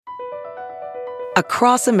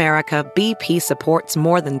Across America, BP supports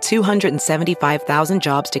more than 275,000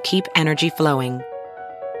 jobs to keep energy flowing.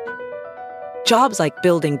 Jobs like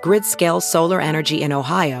building grid-scale solar energy in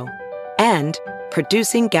Ohio and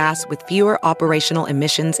producing gas with fewer operational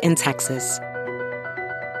emissions in Texas.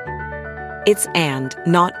 It's and,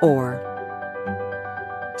 not or.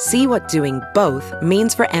 See what doing both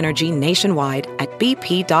means for energy nationwide at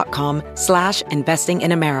bp.com/investing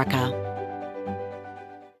in America.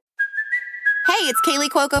 Hey, it's Kaylee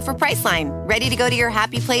Cuoco for Priceline. Ready to go to your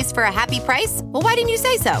happy place for a happy price? Well, why didn't you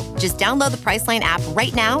say so? Just download the Priceline app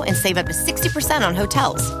right now and save up to 60% on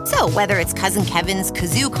hotels. So whether it's Cousin Kevin's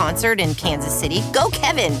Kazoo Concert in Kansas City, go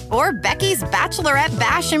Kevin, or Becky's Bachelorette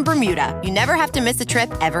Bash in Bermuda, you never have to miss a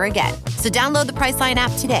trip ever again. So download the Priceline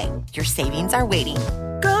app today. Your savings are waiting.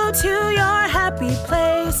 Go to your happy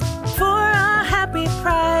place for a happy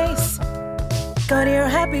price. Go to your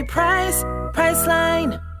happy price,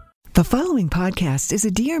 Priceline. The following podcast is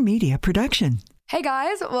a Dear Media production. Hey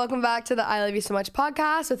guys, welcome back to the I Love You So Much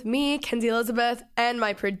podcast with me, Kenzie Elizabeth, and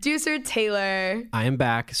my producer, Taylor. I am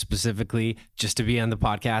back specifically just to be on the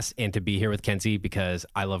podcast and to be here with Kenzie because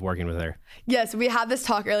I love working with her. Yes, we had this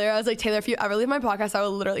talk earlier. I was like, Taylor, if you ever leave my podcast, I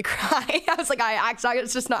will literally cry. I was like,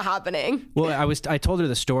 it's just not happening. Well, I told her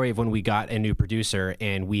the story of when we got a new producer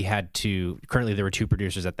and we had to, currently there were two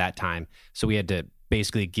producers at that time, so we had to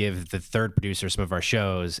basically give the third producer some of our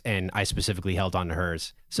shows, and I specifically held on to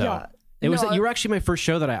hers. So yeah. You were actually my first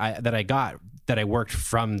show that I worked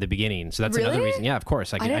from the beginning. So that's really? Another reason. Yeah, of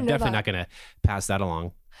course. I'm definitely not going to pass that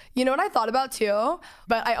along. You know what I thought about too?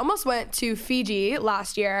 But I almost went to Fiji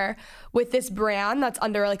last year with this brand that's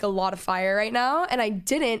under like a lot of fire right now. And I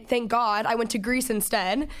didn't, thank God. I went to Greece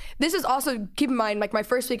instead. This is also, keep in mind, like my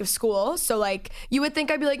first week of school. So like you would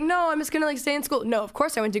think I'd be like, no, I'm just going to like stay in school. No, of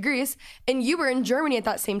course I went to Greece. And you were in Germany at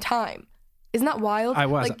that same time. Isn't that wild? I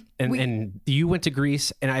was, like, and you went to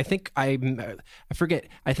Greece, and I think I forget.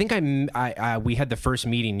 I think we had the first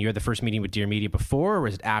meeting. You had the first meeting with Dear Media before, or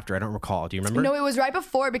was it after? I don't recall. Do you remember? No, it was right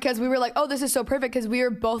before because we were like, oh, this is so perfect because we were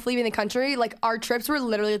both leaving the country. Like our trips were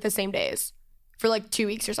literally at the same days for like 2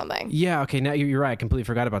 weeks or something. Yeah. Okay. Now you're right. I completely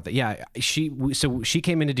forgot about that. Yeah. She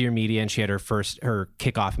came into Dear Media and she had her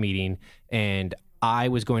kickoff meeting, and I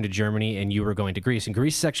was going to Germany and you were going to Greece. And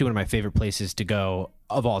Greece is actually one of my favorite places to go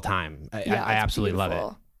of all time. I absolutely love it.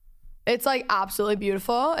 It's like absolutely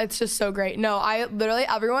beautiful. It's just so great. No, I literally,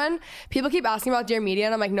 people keep asking about Dear Media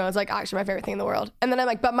and I'm like, no, it's like actually my favorite thing in the world. And then I'm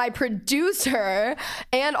like, but my producer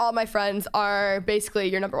and all my friends are basically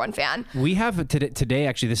your number one fan. We have today,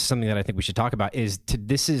 actually, this is something that I think we should talk about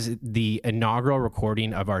this is the inaugural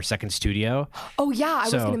recording of our second studio. Oh yeah, I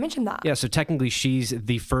was going to mention that. Yeah, so technically she's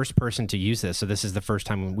the first person to use this. So this is the first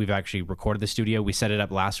time we've actually recorded the studio. We set it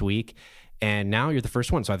up last week. And now you're the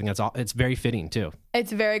first one. So I think it's very fitting too.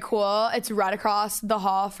 It's very cool. It's right across the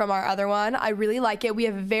hall from our other one. I really like it. We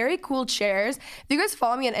have very cool chairs. If you guys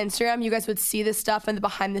follow me on Instagram, you guys would see this stuff and the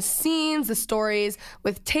behind the scenes, the stories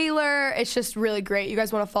with Taylor. It's just really great. You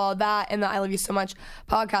guys want to follow that in the I Love You So Much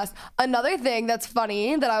podcast. Another thing that's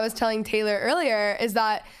funny that I was telling Taylor earlier is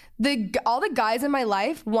that all the guys in my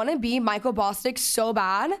life want to be Michael Bosstick so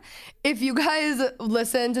bad. If you guys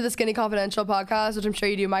listen to the Skinny Confidential podcast, which I'm sure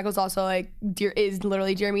you do, Michael's also like is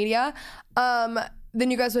literally Dear Media. Then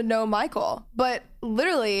you guys would know Michael. But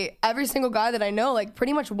literally every single guy that I know like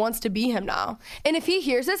pretty much wants to be him now. And if he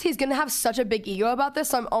hears this, he's gonna have such a big ego about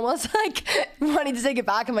this. So I'm almost like wanting to take it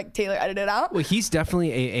back. I'm like, Taylor, edit it out. Well, he's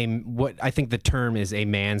definitely a what I think the term is a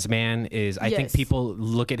man's man. I think people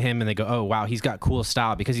look at him and they go, oh wow, he's got cool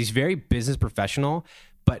style, because he's very business professional.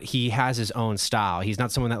 But he has his own style. He's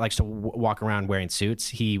not someone that likes to walk around wearing suits.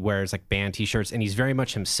 He wears like band t-shirts and he's very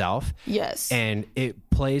much himself. Yes. And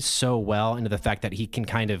it plays so well into the fact that he can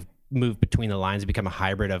kind of move between the lines and become a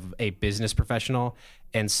hybrid of a business professional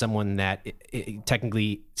and someone that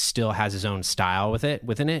technically still has his own style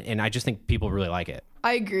within it. And I just think people really like it.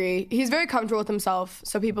 I agree. He's very comfortable with himself,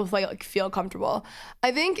 so people feel comfortable.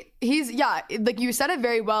 I think like you said it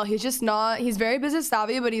very well. He's very business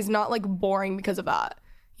savvy, but he's not like boring because of that.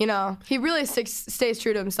 You know, he really stays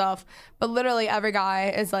true to himself, but literally every guy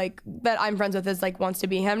is like that I'm friends with is like wants to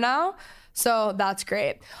be him now. So that's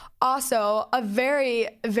great. Also, a very,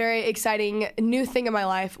 very exciting new thing in my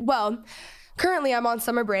life. Well, currently I'm on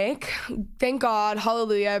summer break. Thank God.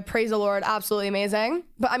 Hallelujah. Praise the Lord. Absolutely amazing.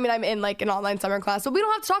 But I mean, I'm in like an online summer class, so we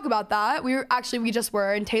don't have to talk about that. We just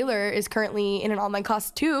were, and Taylor is currently in an online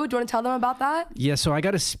class too. Do you want to tell them about that? Yeah. So I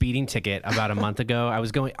got a speeding ticket about a month ago. I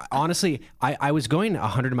was going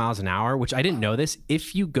 100 miles an hour, which I didn't know this.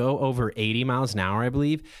 If you go over 80 miles an hour, I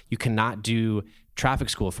believe you cannot do traffic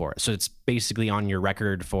school for it. So it's basically on your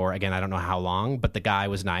record for, again, I don't know how long, but the guy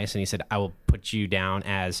was nice and he said, I will put you down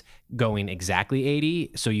as going exactly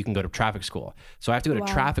 80 so you can go to traffic school. So I have to go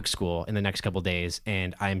to traffic school in the next couple of days,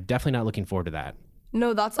 and I'm definitely not looking forward to that.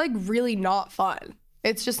 No, that's like really not fun.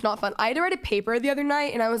 It's just not fun. I had to write a paper the other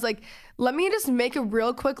night and I was like, let me just make a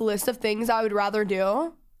real quick list of things I would rather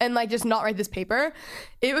do and like just not write this paper.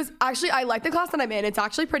 It was actually, I like the class that I'm in. It's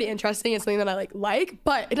actually pretty interesting. It's something that I like,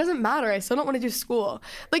 but it doesn't matter. I still don't want to do school.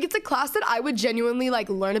 Like, it's a class that I would genuinely like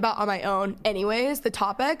learn about on my own anyways, the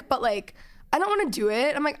topic, but like, I don't want to do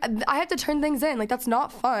it. I'm like, I have to turn things in. Like, that's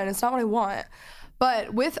not fun. It's not what I want.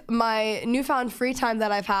 But with my newfound free time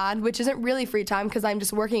that I've had, which isn't really free time because I'm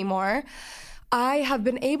just working more, I have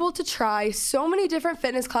been able to try so many different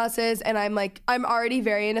fitness classes, and I'm already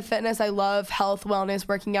very into fitness. I love health, wellness,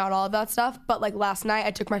 working out, all of that stuff. But like last night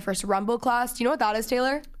I took my first Rumble class. Do you know what that is,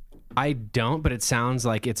 Taylor? I don't, but it sounds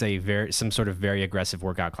like it's some sort of very aggressive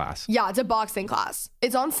workout class. Yeah, it's a boxing class.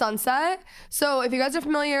 It's on Sunset. So if you guys are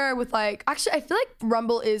familiar with actually I feel like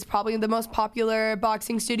Rumble is probably the most popular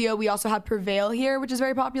boxing studio. We also have Prevail here, which is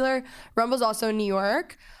very popular. Rumble's also in New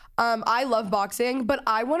York. I love boxing, but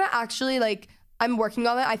I want to actually I'm working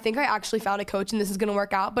on it. I think I actually found a coach and this is going to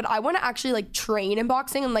work out, but I want to actually train in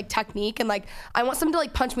boxing and technique, and I want someone to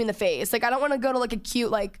punch me in the face. I don't want to go to a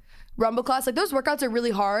cute Rumble class. Those workouts are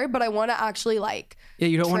really hard, but I want to actually yeah,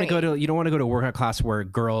 you don't want to train. go to a workout class where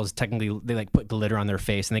girls technically they put glitter on their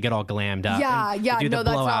face and they get all glammed up. Yeah, no,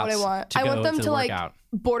 that's not what I want. I want them to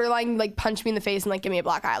borderline punch me in the face and give me a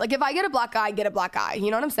black eye. If I get a black eye, get a black eye. You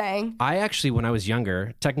know what I'm saying? I actually, when I was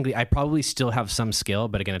younger, technically I probably still have some skill,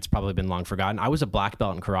 but again, it's probably been long forgotten. I was a black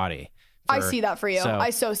belt in karate. I see that for you. I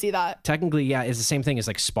so see that. Technically, yeah, it's the same thing as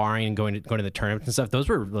sparring and going to the tournaments and stuff. Those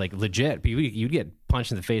were legit. You'd get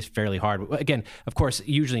punched in the face fairly hard. Again, of course,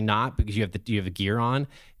 usually not, because you have the gear on,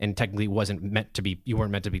 and technically you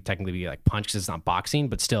weren't meant to be technically punched because it's not boxing.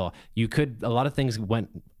 But still, you could. A lot of things went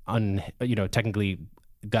technically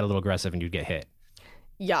got a little aggressive and you'd get hit.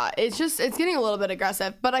 Yeah, it's getting a little bit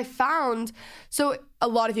aggressive. But I found, so a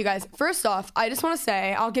lot of you guys, first off, I just want to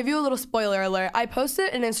say, I'll give you a little spoiler alert. I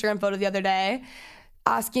posted an Instagram photo the other day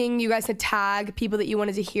asking you guys to tag people that you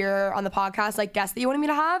wanted to hear on the podcast, guests that you wanted me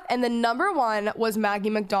to have. And the number one was Maggie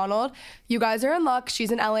McDonald. You guys are in luck. She's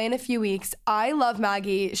in LA in a few weeks. I love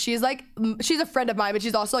Maggie. She's a friend of mine, but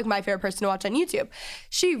she's also my favorite person to watch on YouTube.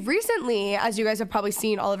 She recently, as you guys have probably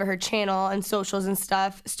seen all over her channel and socials and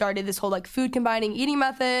stuff, started this whole food combining eating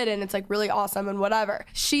method, and it's really awesome and whatever.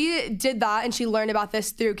 She did that, and she learned about this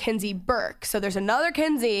through Kinsey Burke. So there's another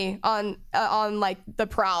Kinsey on the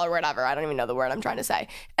prowl or whatever. I don't even know the word I'm trying to say.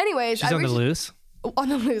 Anyways, she's on the loose. On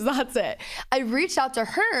the loose, that's it. I reached out to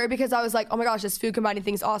her because I was like, oh my gosh, this food combining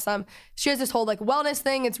thing's awesome. She has this whole wellness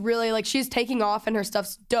thing. It's really she's taking off and her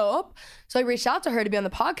stuff's dope. So I reached out to her to be on the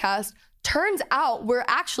podcast. Turns out we're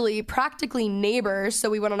actually practically neighbors.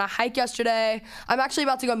 So we went on a hike yesterday. I'm actually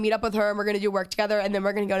about to go meet up with her and we're going to do work together. And then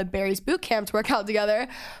we're going to go to Barry's boot camp to work out together.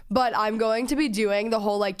 But I'm going to be doing the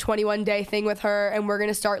whole 21-day thing with her. And we're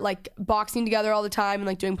going to start boxing together all the time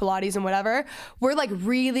and doing Pilates and whatever. We're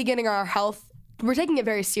really getting our health. We're taking it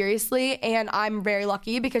very seriously, and I'm very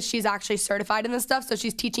lucky because she's actually certified in this stuff. So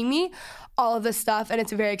she's teaching me all of this stuff, and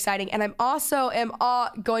it's very exciting. And I'm also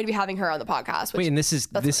going to be having her on the podcast. Wait, and this is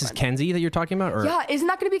Kenzie that you're talking about? Or? Yeah, isn't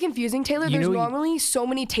that going to be confusing, Taylor? There's normally so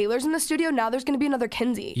many Taylors in the studio. Now there's going to be another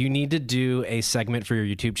Kenzie. You need to do a segment for your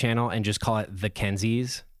YouTube channel and just call it The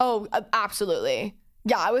Kenzies. Oh, absolutely.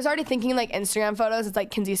 Yeah, I was already thinking Instagram photos. It's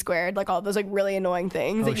Kinsey squared, all those really annoying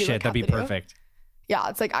things. Oh shit, that'd be perfect. Yeah,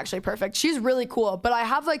 it's actually perfect. She's really cool, but I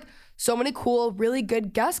have so many cool, really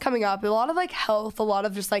good guests coming up. A lot of health, a lot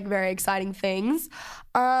of just very exciting things.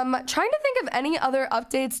 Trying to think of any other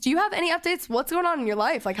updates. Do you have any updates? What's going on in your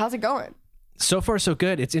life? How's it going? So far, so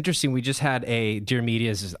good. It's interesting. We just had Dear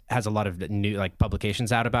Media has a lot of new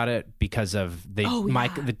publications out about it because of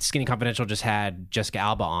the Skinny Confidential just had Jessica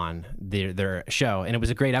Alba on their show, and it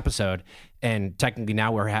was a great episode. And technically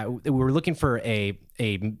now we're looking for a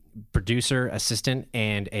producer assistant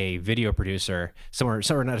and a video producer, not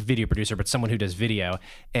a video producer, but someone who does video.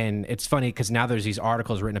 And it's funny because now there's these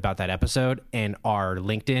articles written about that episode, and our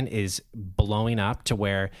LinkedIn is blowing up to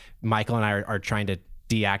where Michael and I are trying to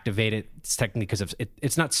deactivate it. It's technically because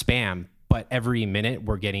it's not spam, but every minute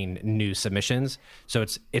we're getting new submissions. So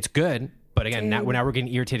it's good. But again, now we're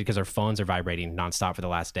getting irritated because our phones are vibrating nonstop for the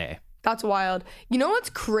last day. That's wild. You know what's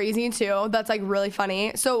crazy too? That's really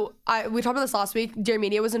funny. So we talked about this last week. Dear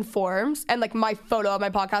Media was in Forms, and my photo of my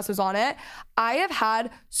podcast was on it. I have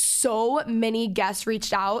had so many guests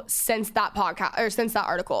reached out since that podcast or since that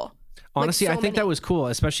article. Honestly, Like, I think that was cool,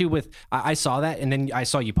 especially with, I saw that and then I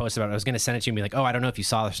saw you post about it. I was going to send it to you and be like, oh, I don't know if you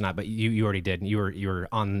saw this or not, but you already did. You were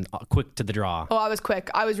on quick to the draw. Oh, I was quick.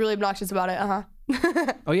 I was really obnoxious about it.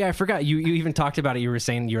 Oh yeah, I forgot. You even talked about it. You were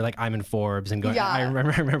saying you were like, I'm in Forbes and going. Yeah. I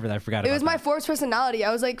remember that. I forgot. It was my Forbes personality.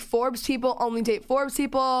 I was like, Forbes people only date Forbes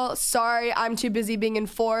people. Sorry, I'm too busy being in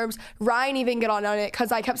Forbes. Ryan even get on it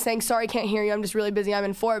because I kept saying, sorry, can't hear you. I'm just really busy. I'm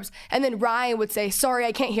in Forbes. And then Ryan would say, sorry,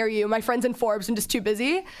 I can't hear you. My friend's in Forbes. I'm just too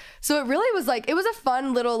busy. So it really was like, it was a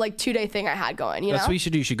fun little like 2-day thing I had going. That's what you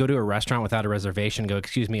should do. You should go to a restaurant without a reservation. Go,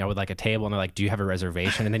 excuse me, I would like a table. And they're like, do you have a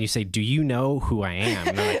reservation? And then you say, do you know who I am?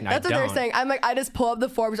 And they're like, That's what they're saying. I'm like, I just pull up the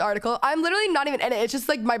Forbes article. I'm literally not even in it. It's just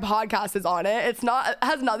like my podcast is on it. It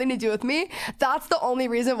has nothing to do with me. That's the only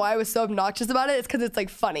reason why I was so obnoxious about it. It's because it's like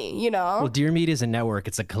funny, you know? Well, Dear Media is a network.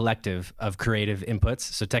 It's a collective of creative inputs.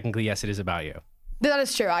 So technically, yes, it is about you. That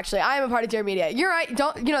is true, actually. I am a part of Dear Media. You're right.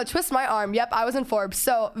 Don't, twist my arm. Yep, I was in Forbes.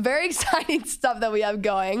 So very exciting stuff that we have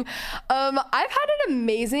going. I've had an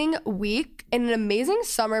amazing week and an amazing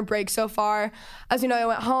summer break so far. As you know, I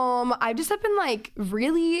went home. I just have been like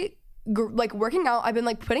really working out. I've been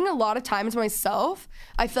like putting a lot of time into myself.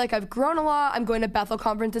 I feel like I've grown a lot. I'm going to Bethel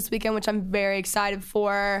Conference this weekend, which I'm very excited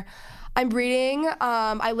for. I'm reading.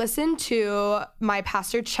 I listened to my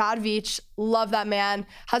pastor, Chad Veach. Love that man.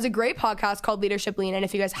 Has a great podcast called Leadership Lean. And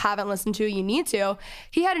if you guys haven't listened to it, you need to.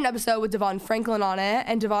 He had an episode with Devon Franklin on it.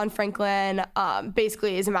 And Devon Franklin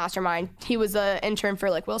basically is a mastermind. He was an intern for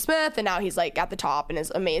like Will Smith. And now he's like at the top and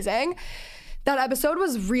is amazing. That episode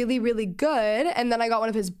was really, really good. And then I got one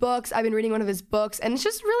of his books. I've been reading one of his books and it's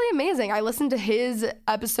just really amazing. I listened to his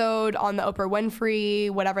episode on the Oprah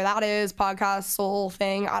Winfrey, whatever that is, podcast, soul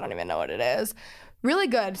thing. I don't even know what it is. Really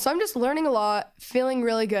good. So I'm just learning a lot, feeling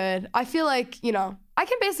really good. I feel like, I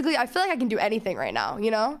feel like I can do anything right now,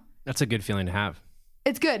 That's a good feeling to have.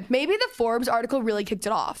 It's good. Maybe the Forbes article really kicked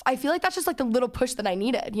it off. I feel like that's just like the little push that I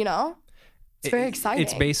needed, It's very exciting.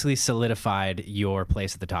 It's basically solidified your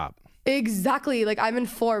place at the top. Exactly. Like I'm in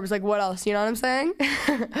Forbes. Like what else? You know what I'm saying?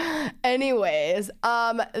 Anyways,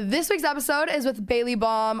 this week's episode is with Bailey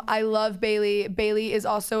Baum. I love Bailey. Bailey is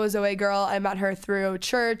also a Zoe girl. I met her through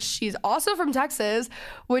church. She's also from Texas,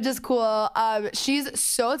 which is cool. She's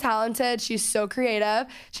so talented. She's so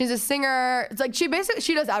creative. She's a singer. It's like she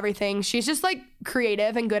does everything. She's just like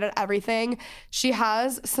creative and good at everything. She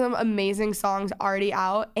has some amazing songs already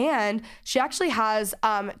out, and she actually has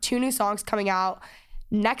 2 new songs coming out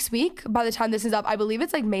next week. By the time this is up, I believe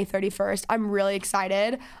it's like May 31st. I'm really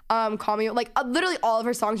excited. Call Me, like literally all of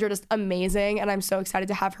her songs are just amazing and I'm so excited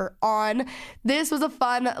to have her on. This was a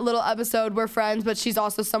fun little episode. We're friends, but she's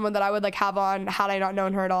also someone that I would like have on had I not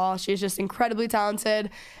known her at all. She's just incredibly talented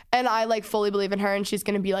and I like fully believe in her and she's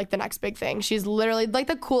gonna be like the next big thing. She's literally like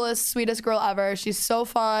the coolest, sweetest girl ever. She's so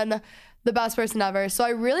fun. The best person ever. So I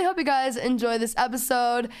really hope you guys enjoy this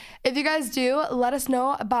episode. If you guys do, let us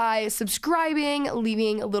know by subscribing,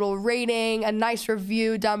 leaving a little rating, a nice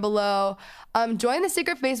review down below. Join the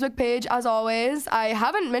secret Facebook page as always. I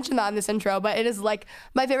haven't mentioned that in this intro, but it is like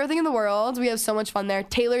my favorite thing in the world. We have so much fun there.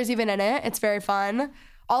 Taylor's even in it. It's very fun.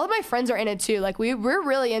 All of my friends are in it too. Like we're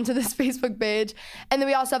really into this Facebook page. And then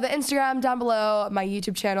we also have the Instagram down below, my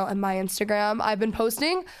YouTube channel and my Instagram. I've been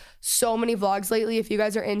posting so many vlogs lately. If you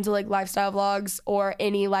guys are into like lifestyle vlogs or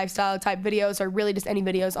any lifestyle type videos or really just any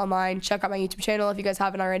videos online, check out my YouTube channel if you guys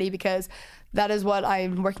haven't already because that is what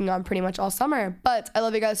I'm working on pretty much all summer. But I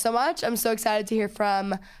love you guys so much. I'm so excited to hear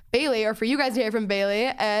from Bailey or for you guys to hear from Bailey.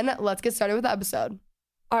 And let's get started with the episode.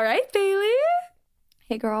 All right, Bailey.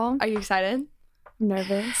 Hey girl. Are you excited?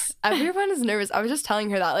 Nervous. Everyone is nervous. I was just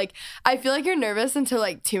telling her that. Like, I feel like you're nervous until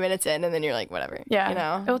like 2 minutes in, and then you're like, whatever.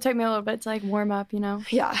 Yeah. It will take me a little bit to like warm up,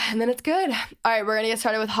 Yeah, and then it's good. All right, we're gonna get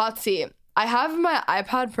started with Hot Seat. I have my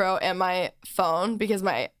iPad Pro and my phone because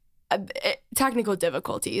my technical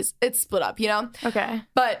difficulties. It's split up, Okay.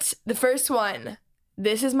 But the first one,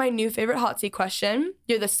 this is my new favorite Hot Seat question.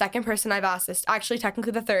 You're the second person I've asked this. Actually,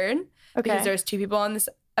 technically the third. Okay. Because there's 2 people on this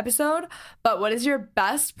episode. But what is your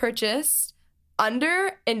best purchase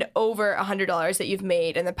under and over $100 that you've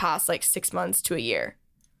made in the past like 6 months to a year?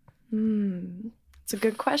 It's a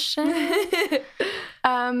good question.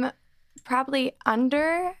 Probably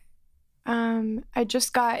under. I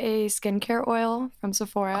just got a skincare oil from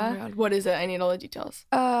Sephora. Oh my God. What is it? I need all the details.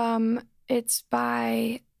 It's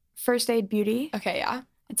by First Aid Beauty. Okay, yeah.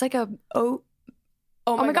 It's like a oat.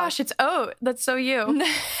 Oh my gosh, it's oat. That's so you.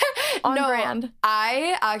 On brand.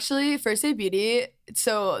 I actually, First Aid Beauty,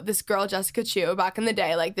 so this girl, Jessica Chu, back in the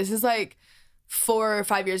day, like this is like 4 or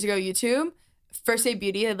 5 years ago, YouTube, First Aid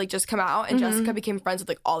Beauty had like just come out and Jessica became friends with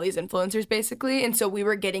like all these influencers basically. And so we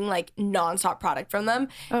were getting like nonstop product from them.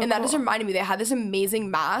 And that just reminded me, they had this amazing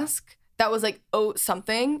mask that was like oat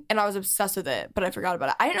something, and I was obsessed with it, but I forgot about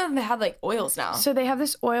it. I didn't know if they had like oils now. So they have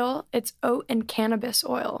this oil. It's oat and cannabis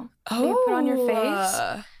oil. Oh. You put on your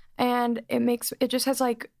face, and it just has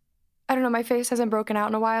like, I don't know, my face hasn't broken out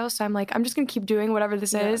in a while, so I'm like, I'm just gonna keep doing whatever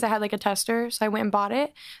this is. I had like a tester, so I went and bought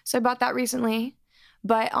it. So I bought that recently.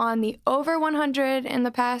 But on the over 100 in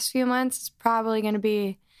the past few months, it's probably gonna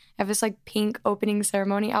be, I have this like pink opening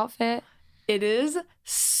ceremony outfit. It is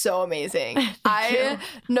so amazing. I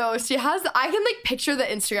can like picture the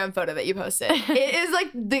Instagram photo that you posted. It is like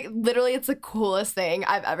literally it's the coolest thing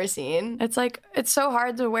I've ever seen. It's like, it's so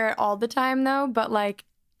hard to wear it all the time though, but like,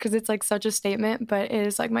 because it's like such a statement, but it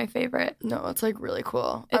is like my favorite. No, it's like really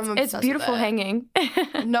cool. It's beautiful hanging.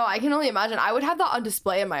 No, I can only imagine. I would have that on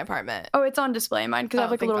display in my apartment. Oh, it's on display in mine because I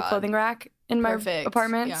have like a little clothing rack in my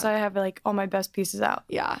apartment. Yeah. So I have like all my best pieces out.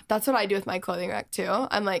 Yeah, that's what I do with my clothing rack too.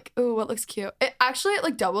 I'm like, ooh, what looks cute? It actually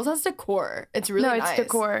like doubles as decor. It's really nice. No, it's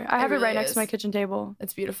decor. I have it right next to my kitchen table.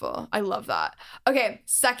 It's beautiful. I love that. Okay,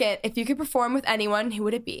 second, if you could perform with anyone, who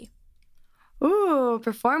would it be? Ooh,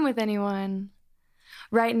 perform with anyone.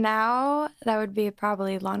 Right now, that would be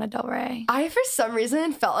probably Lana Del Rey. I, for some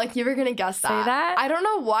reason, felt like you were going to guess that. Say that? I don't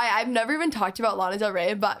know why. I've never even talked about Lana Del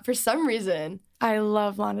Rey, but for some reason... I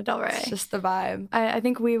love Lana Del Rey. It's just the vibe. I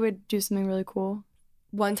think we would do something really cool.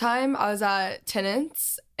 One time, I was at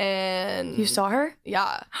Tenants, and... You saw her?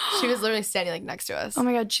 Yeah. She was literally standing, like, next to us. Oh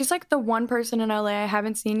my God. She's, like, the one person in LA I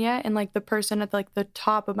haven't seen yet, and, like, the person at, like, the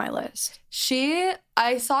top of my list.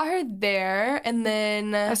 I saw her there, and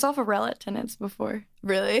then... I saw Pharrell at Tenants before.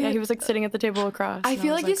 Really? Yeah, he was like sitting at the table across. I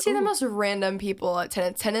feel like you see the most random people at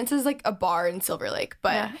Tenants. Tenants is like a bar in Silver Lake,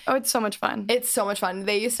 but yeah. Oh, it's so much fun. It's so much fun.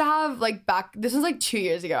 They used to have like this was like 2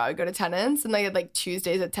 years ago. I would go to Tenants and they had like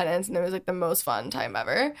Tuesdays at Tenants, and it was like the most fun time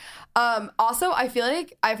ever. Also, I feel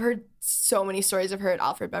like I've heard so many stories of her at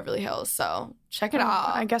Alfred Beverly Hills, so check it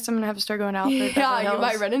out. I guess I'm gonna have to start going to Alfred Beverly Hills. You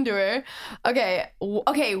might run into her. Okay.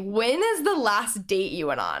 When is the last date you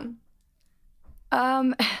went on?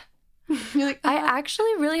 You're like, I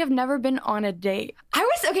actually really have never been on a date. I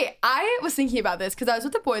was thinking about this because I was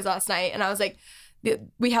with the boys last night, and I was like,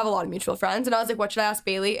 we have a lot of mutual friends, and I was like, what should I ask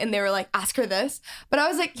Bailey? And they were like, ask her this. But I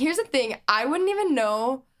was like, here's the thing, I wouldn't even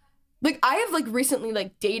know. Like, I have like recently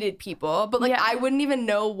like dated people, but like I wouldn't even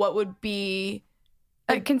know what would be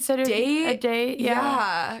considered a date.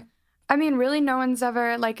 Yeah. I mean, really, no one's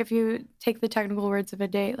ever, like, if you take the technical words of a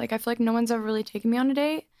date, like, I feel like no one's ever really taken me on a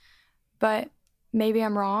date, but maybe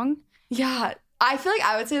I'm wrong. Yeah, I feel like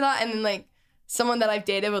I would say that, and then like someone that I've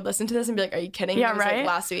dated would listen to this and be like, "Are you kidding?" Yeah, it was, right. Like,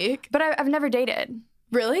 last week, but I've never dated.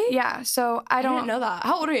 Really? Yeah. So I didn't know that.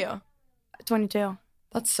 How old are you? 22.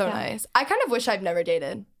 That's so nice. I kind of wish I'd never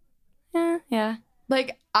dated. Yeah.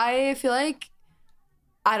 Like I feel like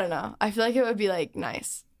I don't know. I feel like it would be like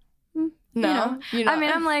nice. No, you know. I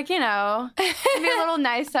mean, I'm like, it'd be a little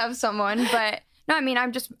nice to have someone, but. No, I mean,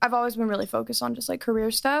 I've always been really focused on just, like, career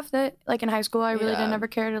stuff that, like, in high school, I really didn't ever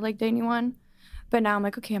care to, like, date anyone. But now I'm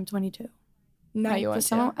like, okay, I'm 22. Now you want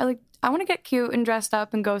to. I want to get cute and dressed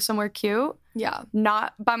up and go somewhere cute. Yeah.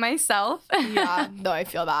 Not by myself. Yeah, no, I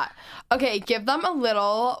feel that. Okay, give them a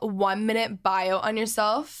little 1-minute bio on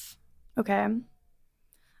yourself. Okay.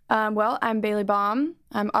 Well, I'm Bailey Baum.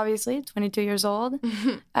 I'm obviously 22 years old.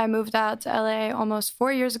 I moved out to LA almost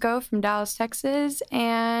 4 years ago from Dallas, Texas,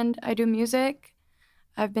 and I do music.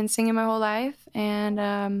 I've been singing my whole life, and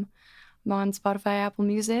I'm on Spotify, Apple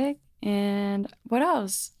Music, and what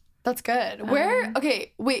else? That's good.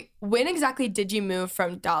 When exactly did you move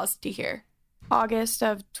from Dallas to here? August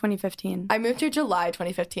of 2015. I moved here July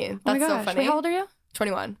 2015. That's so funny. Wait, how old are you?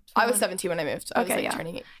 21. I was 17 when I moved. I was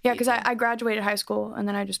turning 18. Yeah, because I graduated high school, and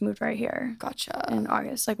then I just moved right here. Gotcha. In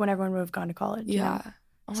August, like when everyone would have gone to college. Yeah.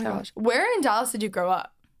 Oh my gosh. Where in Dallas did you grow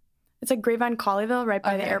up? It's like Grapevine, Colleyville, right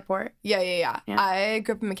by the airport. Yeah. I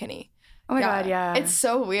grew up in McKinney. Oh my God, yeah. It's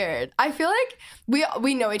so weird. I feel like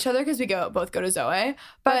we know each other because we both go to Zoe.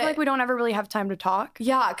 But I feel like we don't ever really have time to talk.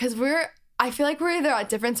 Yeah, because I feel like we're either at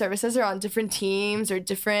different services or on different teams or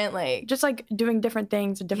different, like... Just, like, doing different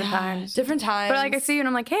things at different times. Different times. But, like, I see you and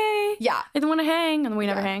I'm like, hey. Yeah. I don't want to hang. And we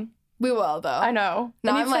never hang. We will, though. I know.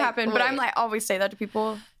 It needs to happen. But I'm, like, always say that to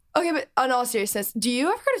people. Okay, but in all seriousness, do you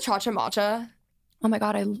ever go to Cha-Cha Matcha? Oh my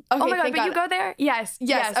God, but you go there? Yes.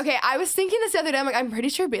 Okay, I was thinking this the other day. I'm like, I'm pretty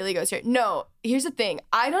sure Bailey goes here. No, here's the thing.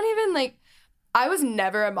 I don't even, I was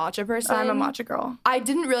never a matcha person. I'm a matcha girl. I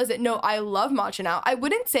didn't realize that. No, I love matcha now. I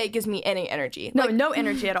wouldn't say it gives me any energy. No, no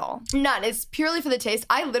energy at all. None. It's purely for the taste.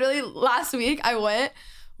 I literally, last week, I went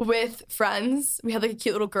with friends. We had like a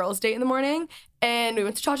cute little girls' date in the morning, and we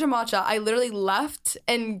went to Cha-Cha Matcha. I literally left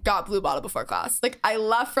and got Blue Bottle before class. Like, I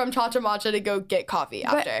left from Cha-Cha Matcha to go get coffee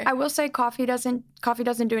after. But I will say coffee doesn't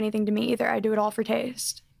do anything to me either. I do it all for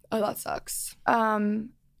taste. Oh, that sucks.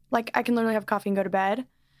 Like, I can literally have coffee and go to bed.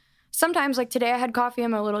 Sometimes, like today I had coffee,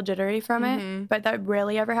 I'm a little jittery from it, but that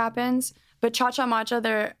rarely ever happens. But Cha-Cha Matcha,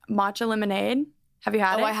 their matcha lemonade, have you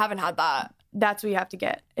had it? Oh, I haven't had that. That's what you have to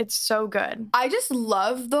get. It's so good. I just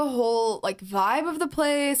love the whole like vibe of the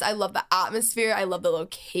place. I love the atmosphere. I love the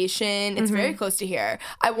location. It's very close to here.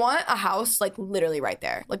 I want a house like literally right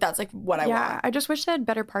there. Like that's like what I want. Yeah, I just wish they had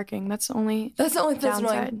better parking. That's the only thing that's downside.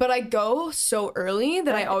 annoying. But I go so early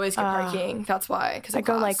that I always get parking. That's why. Because I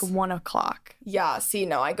go like 1:00. Yeah. See,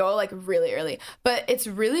 no, I go like really early. But it's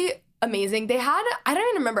really amazing. They had, I don't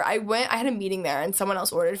even remember. I had a meeting there and someone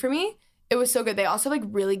else ordered for me. It was so good. They also have like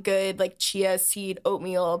really good like chia seed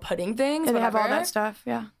oatmeal pudding things. And they have all that stuff.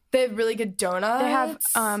 Yeah. They have really good donuts. They have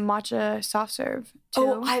matcha soft serve too.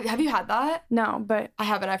 Oh, have you had that? No, but I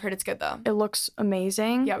haven't. I've heard it's good though. It looks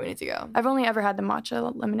amazing. Yeah, we need to go. I've only ever had the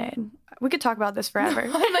matcha lemonade. We could talk about this forever.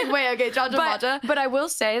 I'm like, wait, okay, Cha-Cha Matcha. But I will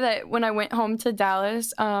say that when I went home to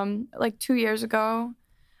Dallas, like 2 years ago,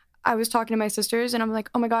 I was talking to my sisters and I'm like,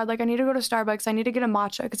 oh my God, like I need to go to Starbucks. I need to get a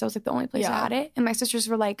matcha because I was like the only place that had it. And my sisters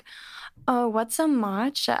were like, oh, what's a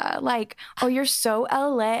matcha? Like, oh, you're so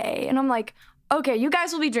LA. And I'm like, okay, you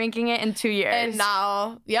guys will be drinking it in 2 years. And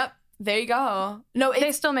now, yep, there you go. No,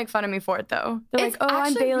 they still make fun of me for it though. They're like, oh,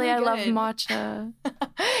 I'm Bailey. Really I love matcha.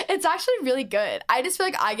 It's actually really good. I just feel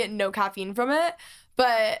like I get no caffeine from it,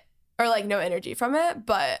 or like no energy from it.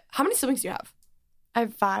 But how many siblings do you have? I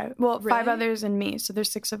have 5. Well, really? 5 others and me, so there's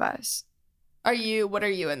 6 of us. What are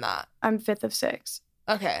you in that? I'm 5th of 6.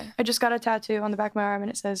 Okay. I just got a tattoo on the back of my arm and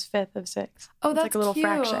it says 5th of 6. Oh, that's like a little cute.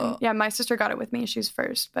 fraction. Yeah, my sister got it with me. She's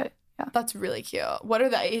first, but yeah. That's really cute. What are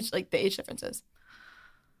the age differences?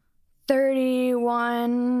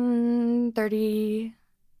 31.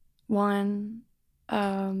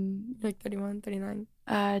 Like 31, 39?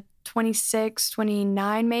 26,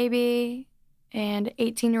 29 maybe. And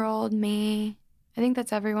 18-year-old me. I think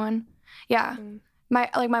that's everyone. Yeah.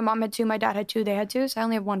 My mom had 2, my dad had 2, they had 2, so I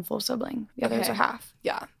only have 1 full sibling. The others are half.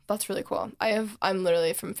 Yeah, that's really cool. I'm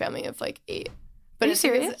literally from a family of like 8. But are you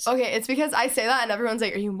serious? It's because I say that and everyone's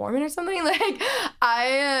like, are you Mormon or something? Like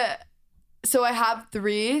so I have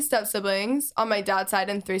 3 step siblings on my dad's side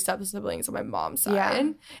and 3 step siblings on my mom's side.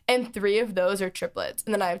 Yeah. And 3 of those are triplets.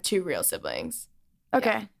 And then I have 2 real siblings.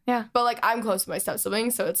 Okay, yeah. But like I'm close to my step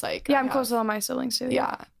siblings, so it's like I'm close to all my siblings too.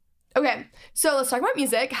 Yeah. Okay, so let's talk about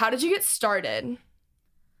music. How did you get started?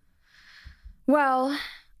 Well,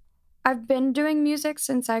 I've been doing music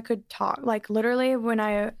since I could talk. Like literally when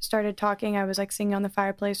I started talking, I was like singing on the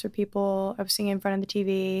fireplace for people. I was singing in front of the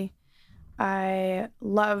TV. I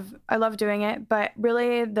love doing it, but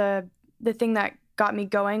really the thing that got me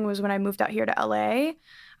going was when I moved out here to LA.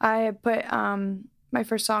 I put my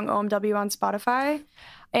first song OMW on Spotify.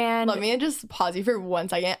 And let me just pause you for 1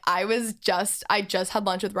 second. I just had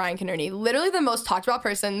lunch with Ryan Kinnerney, literally the most talked about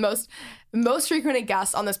person, most frequented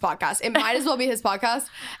guest on this podcast. It might as well be his podcast.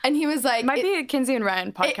 And he was like, might be a Kinsey and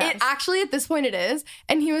Ryan podcast. It actually at this point it is.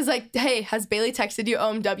 And he was like, hey, has Bailey texted you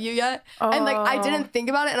OMW yet? Oh. And like I didn't think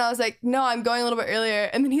about it, and I was like, no, I'm going a little bit earlier.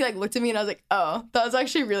 And then he like looked at me and I was like, oh, that was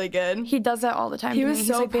actually really good. He does that all the time. He was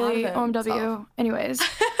so like, Bailey, proud of OMW. Anyways.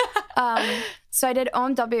 So I did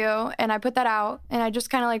OMW and I put that out and I just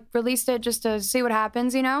kind of like released it just to see what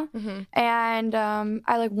happens, you know? And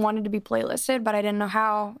I like wanted to be playlisted, but I didn't know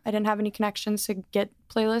how. I didn't have any connections to get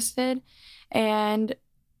playlisted. And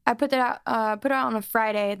I put it out on a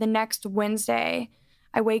Friday. The next Wednesday,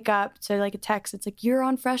 I wake up to like a text. It's like, you're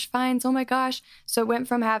on Fresh Finds. Oh my gosh. So it went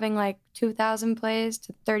from having like 2,000 plays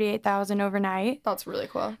to 38,000 overnight. That's really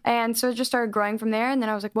cool. And so it just started growing from there. And then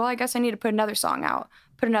I was like, well, I guess I need to put another song out.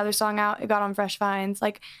 It got on Fresh Finds.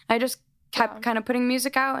 Like I just kept kind of putting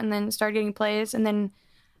music out and then started getting plays. And then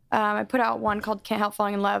I put out one called Can't Help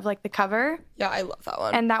Falling in Love, like the cover. Yeah, I love that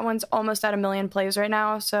one. And that one's almost at 1 million plays right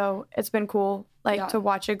now. So it's been cool to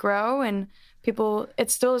watch it grow. And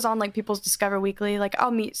it still is on like people's Discover Weekly. Like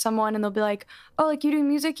I'll meet someone and they'll be like, oh, like you do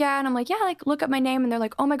music? Yeah. And I'm like, yeah, like look up my name. And they're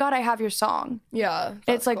like, oh my God, I have your song. Yeah.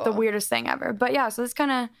 It's like the weirdest thing ever. But yeah, so that's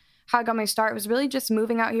kind of how I got my start. It was really just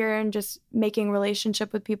moving out here and just making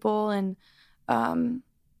relationship with people and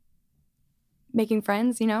making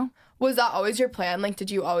friends, you know? Was that always your plan? Like, did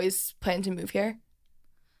you always plan to move here?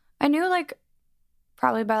 I knew like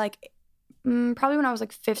probably when I was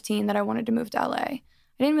like 15 that I wanted to move to LA. I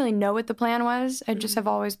didn't really know what the plan was. I just have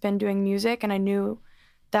always been doing music and I knew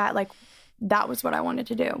that like that was what I wanted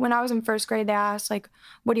to do. When I was in first grade, they asked like,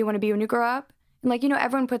 what do you want to be when you grow up? And like, you know,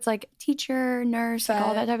 everyone puts like teacher, nurse, like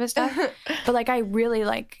all that type of stuff. But like I really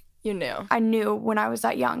like, I knew when I was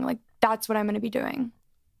that young, like that's what I'm going to be doing.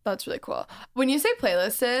 That's really cool. When you say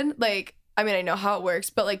playlisted, like, I mean, I know how it works,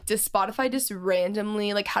 but like, does Spotify just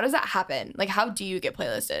randomly, like, how does that happen? Like, how do you get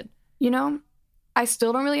playlisted? You know, I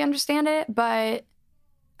still don't really understand it, but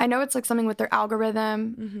I know it's like something with their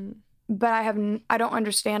algorithm, but I don't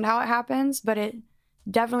understand how it happens, but it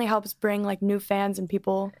definitely helps bring like new fans and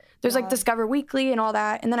people. There's like Discover Weekly and all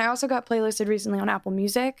that. And then I also got playlisted recently on Apple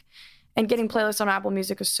Music, and getting playlists on Apple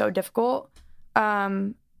Music is so difficult.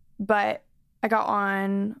 But I got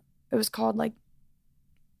on, it was called like,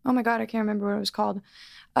 oh my God, I can't remember what it was called.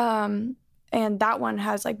 And that one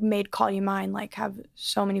has like made Call You Mine like have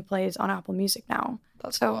so many plays on Apple Music now.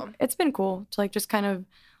 That's so cool. It's been cool to like just kind of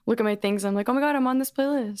look at my things and I'm like, oh my God, I'm on this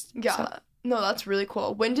playlist. Yeah. So. No, that's really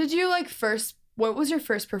cool. When did you like what was your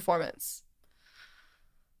first performance?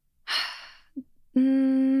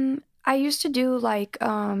 I used to do like,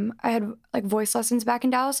 I had like voice lessons back in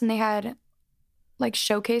Dallas, and they had like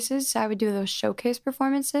showcases. So I would do those showcase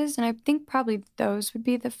performances, and I think probably those would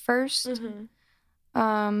be the first.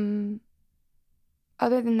 Other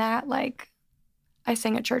than that, like I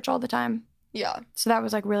sang at church all the time. Yeah. So that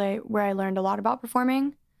was like really where I learned a lot about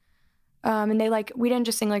performing. And they like, we didn't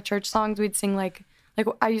just sing like church songs. We'd sing like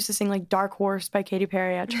I used to sing like Dark Horse by Katy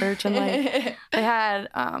Perry at church, and like they had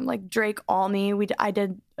like Drake All Me. I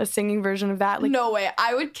did a singing version of that. Like, no way,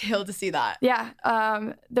 I would kill to see that. Yeah.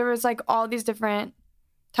 There was like all these different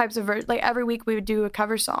types of like every week we would do a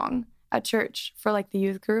cover song at church for like the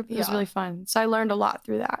youth group. It was really fun. So I learned a lot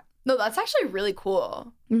through that. No, that's actually really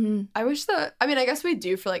cool. I wish I guess we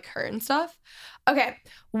do for like her and stuff. Okay,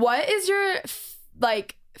 what is your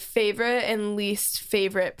like favorite and least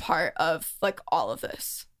favorite part of like all of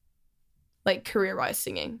this, like career-wise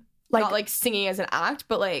singing? Like, not like singing as an act,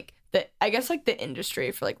 but like I guess like the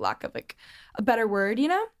industry, for like lack of like a better word, you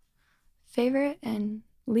know? Favorite and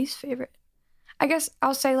least favorite. I guess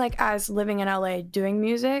I'll say like as living in LA doing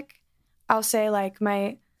music, I'll say like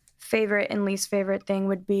my favorite and least favorite thing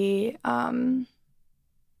would be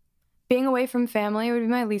being away from family would be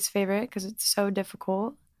my least favorite because it's so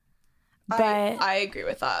difficult. But I agree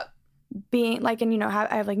with that. Being like, and you know,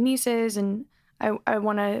 I have like nieces, and I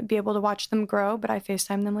want to be able to watch them grow, but I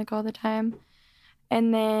FaceTime them like all the time.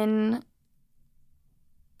 And then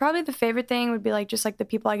probably the favorite thing would be like just like the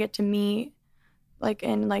people I get to meet, like,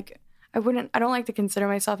 and like I don't like to consider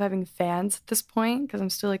myself having fans at this point because I'm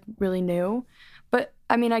still like really new. But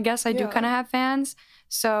I mean, I guess I do kind of have fans.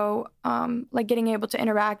 So like getting able to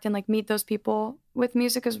interact and like meet those people with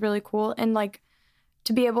music is really cool. And like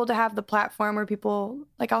to be able to have the platform where people,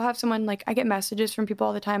 like I'll have someone, like I get messages from people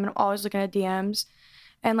all the time, and I'm always looking at DMs,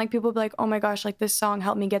 and like people will be like, oh my gosh, like this song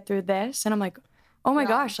helped me get through this. And I'm like, oh my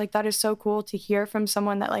gosh, like that is so cool to hear from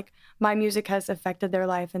someone that like my music has affected their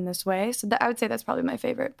life in this way. So I would say that's probably my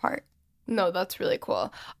favorite part. No, that's really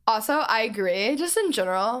cool. Also, I agree. Just in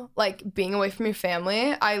general, like being away from your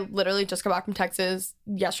family. I literally just got back from Texas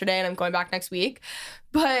yesterday, and I'm going back next week.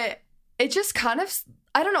 But it just kind of,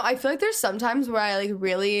 I don't know. I feel like there's sometimes where I like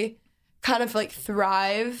really kind of like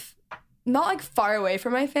thrive, not like far away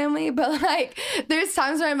from my family, but like there's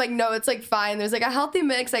times where I'm like, no, it's like fine. There's like a healthy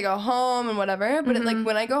mix. I go home and whatever. But it, like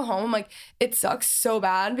when I go home, I'm like, it sucks so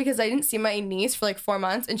bad because I didn't see my niece for like 4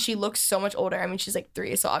 months, and she looks so much older. I mean, she's like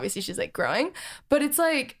 3, so obviously she's like growing. But it's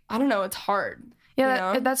like, I don't know, it's hard.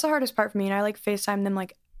 Yeah, that's the hardest part for me. And I like FaceTime them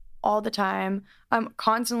like all the time. I'm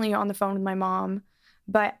constantly on the phone with my mom.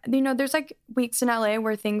 But, you know, there's like weeks in LA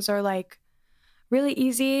where things are like really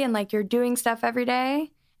easy and like you're doing stuff every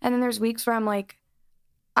day. And then there's weeks where I'm like,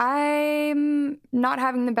 I'm not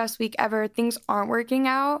having the best week ever. Things aren't working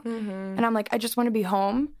out. And I'm like, I just want to be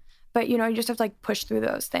home. But, you know, you just have to like push through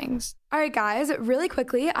those things. All right, guys, really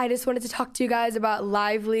quickly, I just wanted to talk to you guys about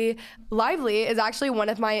Lively. Lively is actually one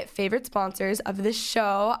of my favorite sponsors of this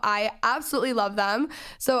show. I absolutely love them.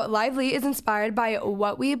 So Lively is inspired by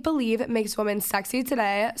what we believe makes women sexy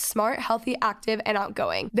today: smart, healthy, active, and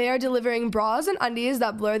outgoing. They are delivering bras and undies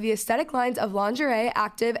that blur the aesthetic lines of lingerie,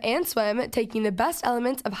 active, and swim, taking the best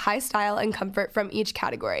elements of high style and comfort from each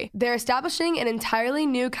category. They're establishing an entirely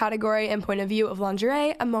new category and point of view of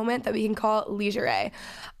lingerie, a moment that we can call leisure.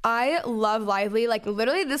 I I love Lively. Like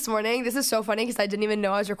literally this morning, this is so funny because I didn't even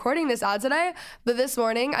know I was recording this ad today, but this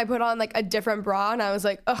morning I put on like a different bra and I was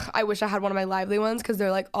like, ugh, I wish I had one of my Lively ones because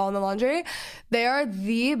they're like all in the laundry. They are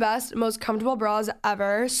the best, most comfortable bras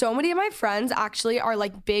ever. So many of my friends actually are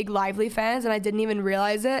like big Lively fans and I didn't even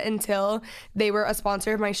realize it until they were a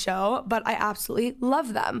sponsor of my show, but I absolutely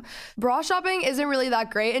love them. Bra shopping isn't really that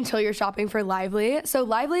great until you're shopping for Lively. So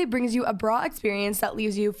Lively brings you a bra experience that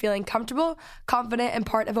leaves you feeling comfortable, confident, and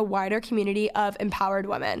part of a wider community of empowered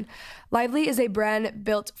women. Lively is a brand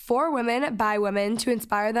built for women by women to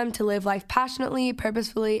inspire them to live life passionately,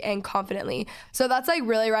 purposefully, and confidently. So that's like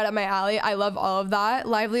really right up my alley. I love all of that.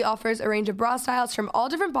 Lively offers a range of bra styles from all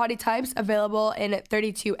different body types available in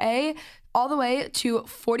 32A, all the way to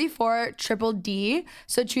 44 triple D.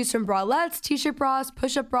 So choose from bralettes, t-shirt bras,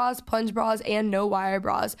 push-up bras, plunge bras, and no wire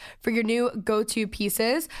bras for your new go-to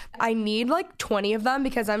pieces. I need like 20 of them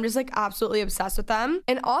because I'm just like absolutely obsessed with them.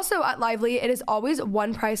 And also at Lively, it is always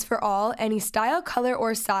one price for all, any style, color,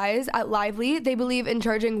 or size. At Lively, they believe in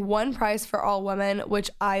charging one price for all women, which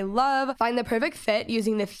I love. Find the perfect fit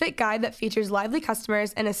using the fit guide that features Lively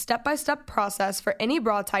customers and a step-by-step process for any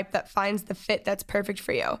bra type that finds the fit that's perfect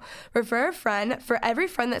for you. Refer a friend. For every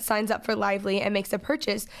friend that signs up for Lively and makes a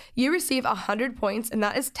purchase, you receive 100 points, and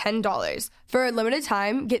that is $10. For a limited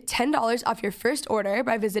time, get $10 off your first order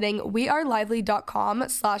by visiting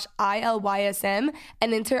wearelively.com/ILYSM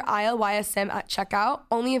and enter ILYSM at checkout,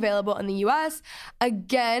 only available in the US.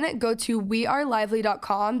 Again, go to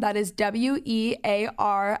wearelively.com, that is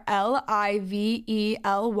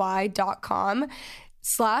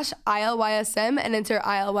wearelively.com/ILYSM and enter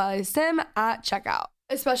ILYSM at checkout.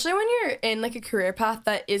 Especially when you're in like a career path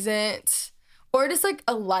that isn't, or just like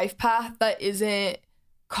a life path that isn't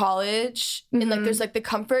college, and like there's like the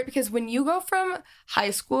comfort, because when you go from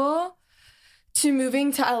high school to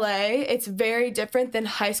moving to LA, it's very different than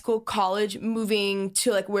high school, college, moving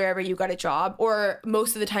to like wherever you got a job, or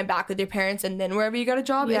most of the time back with your parents and then wherever you got a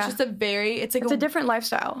job. Yeah. It's just it's a different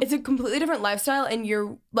lifestyle. It's a completely different lifestyle, and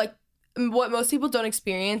you're like, what most people don't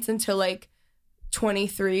experience until like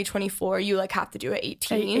 23, 24, you like have to do at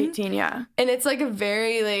 18, yeah. And it's like a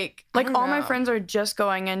very like all my friends are just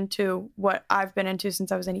going into what I've been into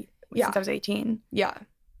since I was 18. Yeah.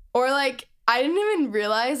 Or like I didn't even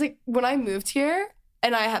realize like when I moved here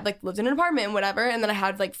and I had like lived in an apartment and whatever, and then I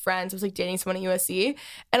had like friends, I was like dating someone at USC,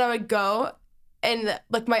 and I would go and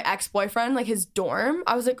like my ex-boyfriend, like his dorm,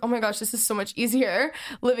 I was like, oh my gosh, this is so much easier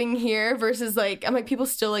living here versus like, I'm like, people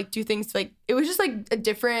still like do things like, it was just like a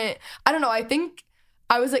different, I don't know, I think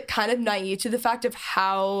I was like kind of naive to the fact of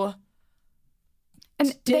how,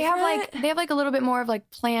 and they have like a little bit more of like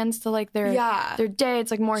plans to like their day. It's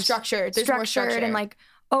like more structured. There's more structure, and like,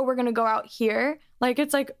 oh, we're gonna go out here. Like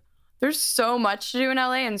it's like there's so much to do in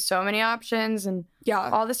LA and so many options and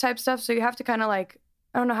all this type of stuff. So you have to kind of like,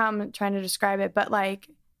 I don't know how I'm trying to describe it, but like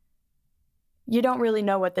you don't really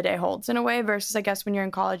know what the day holds in a way, versus I guess when you're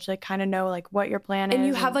in college, like kind of know like what your plan is. And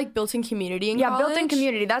you have like built-in community in college. Yeah, built-in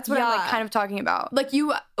community. That's what I'm like kind of talking about. Like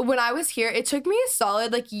when I was here, it took me a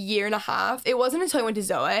solid like year and a half. It wasn't until I went to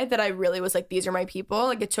Zoe that I really was like, these are my people.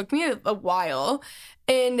 Like it took me a while,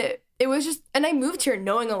 and it was just, and I moved here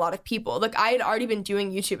knowing a lot of people. Like I had already been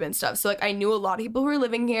doing YouTube and stuff. So like I knew a lot of people who were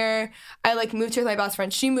living here. I like moved here with my best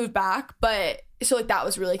friend. She moved back, but so like that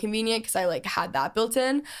was really convenient because I like had that built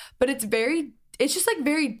in. But it's just like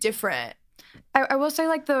very different. I will say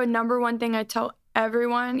like the number one thing I tell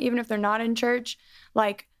everyone, even if they're not in church,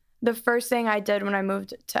 like the first thing I did when I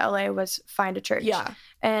moved to LA was find a church. Yeah.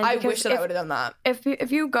 And I wish that I would have done that.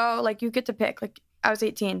 If you go, like you get to pick, like I was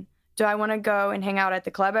 18. Do I want to go and hang out at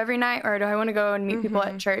the club every night, or do I want to go and meet people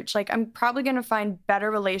at church? Like I'm probably going to find better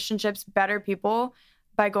relationships, better people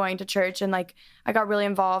by going to church. And like I got really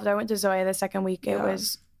involved. I went to Zoe the second week it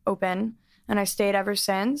was open, and I stayed ever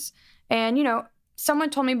since. And, you know, someone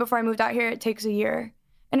told me before I moved out here, it takes a year.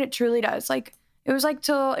 And it truly does. Like, it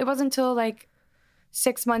wasn't until like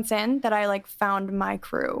 6 months in that I like found my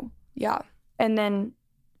crew. Yeah. And then,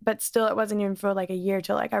 but still it wasn't even for like a year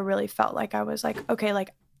till like I really felt like I was like, okay,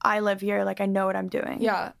 like I live here. Like I know what I'm doing.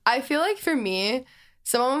 Yeah. I feel like for me,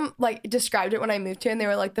 someone like described it when I moved here, and they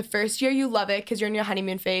were like, the first year you love it because you're in your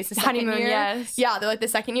honeymoon phase. The second year, yes. Yeah, they're like, the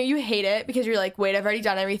second year you hate it because you're like, wait, I've already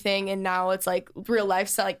done everything, and now it's like real life,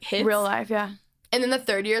 so like hits. Real life, yeah. And then the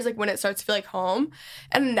third year is like when it starts to feel like home.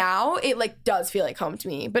 And now it like does feel like home to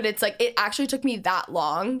me. But it's like, it actually took me that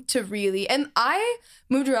long to really, and I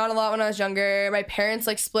moved around a lot when I was younger. My parents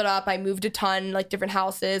like split up. I moved a ton, like different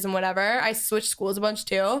houses and whatever. I switched schools a bunch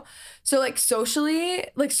too. So like socially,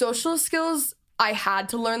 like social skills, I had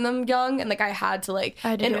to learn them young, and like I had to like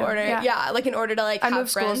in order to like have friends. I moved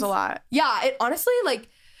schools a lot. Yeah, it honestly like,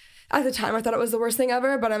 at the time I thought it was the worst thing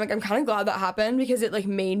ever, but I'm kind of glad that happened because it like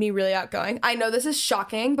made me really outgoing. I know this is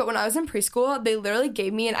shocking, but when I was in preschool, they literally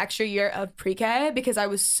gave me an extra year of pre-K because I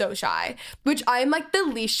was so shy, which I'm like the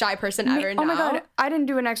least shy person ever now. Oh my God, I didn't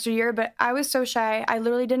do an extra year, but I was so shy. I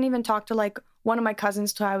literally didn't even talk to like one of my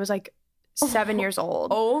cousins till I was like 7 years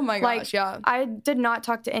old. Oh my gosh, like, yeah. I did not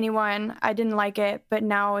talk to anyone. I didn't like it, but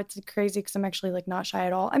now it's crazy because I'm actually like not shy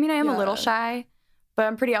at all. I mean, I am a little shy, but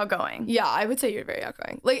I'm pretty outgoing. Yeah, I would say you're very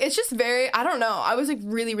outgoing. Like, it's just very, I don't know. I was like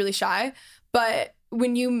really, really shy. But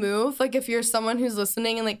when you move, like if you're someone who's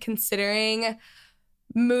listening and like considering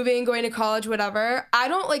moving, going to college, whatever, I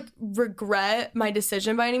don't like regret my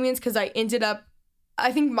decision by any means because I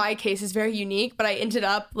think my case is very unique, but I ended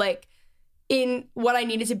up like in what I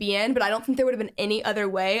needed to be in, but I don't think there would have been any other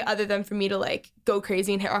way other than for me to like go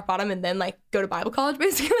crazy and hit rock bottom and then like go to Bible college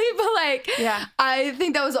basically. But like, yeah, I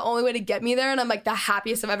think that was the only way to get me there. And I'm like the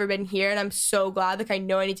happiest I've ever been here. And I'm so glad, like I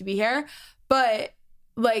know I need to be here. But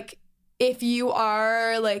like, if you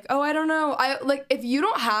are like, oh, I don't know. If you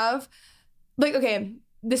don't have like, okay,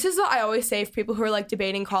 this is what I always say for people who are like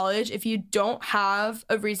debating college. If you don't have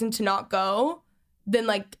a reason to not go, then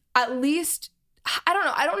like at least, I don't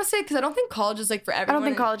know. I don't want to say because I don't think college is like for everyone. I don't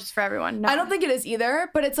think college is for everyone. No. I don't think it is either.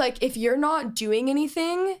 But it's like if you're not doing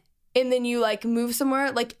anything and then you like move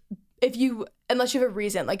somewhere, like unless you have a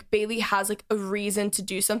reason, like Bailey has like a reason to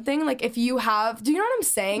do something. Like if you have, do you know what I'm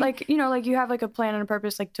saying? Like, you know, like you have like a plan and a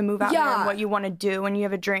purpose, like to move out here and what you want to do when you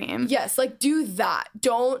have a dream. Yes, like do that.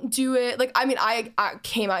 Don't do it. Like, I mean, I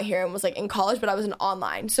came out here and was like in college, but I was in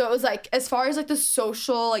online. So it was like, as far as like the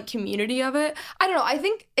social like community of it, I don't know. I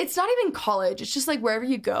think it's not even college. It's just like wherever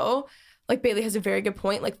you go. Like Bailey has a very good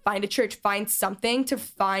point. Like find a church, find something to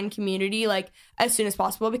find community like as soon as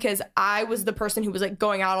possible because I was the person who was like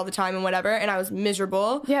going out all the time and whatever and I was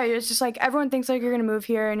miserable. Yeah, it's just like everyone thinks like you're going to move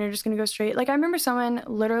here and you're just going to go straight. Like I remember someone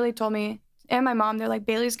literally told me and my mom, they're like,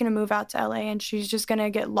 Bailey's going to move out to LA and she's just going to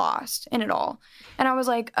get lost in it all. And I was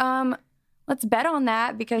like, let's bet on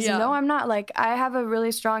that because no, I'm not. Like I have a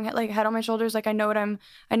really strong like head on my shoulders. Like I know what I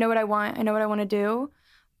want. I know what I want to do.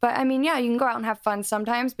 But I mean, yeah, you can go out and have fun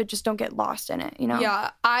sometimes, but just don't get lost in it, you know? Yeah,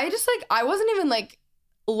 I just like, I wasn't even like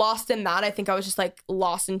lost in that. I think I was just like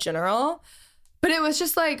lost in general. But it was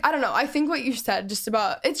just like, I don't know. I think what you said just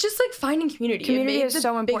about, it's just like finding community. Community is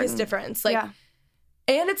so important. Biggest difference. Like,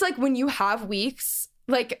 and it's like when you have weeks,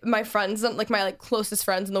 like my friends, like my like closest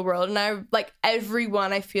friends in the world, and I like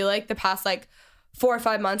everyone, I feel like the past like 4 or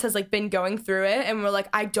 5 months has like been going through it and we're like,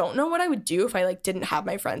 I don't know what I would do if I like didn't have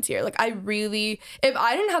my friends here. Like if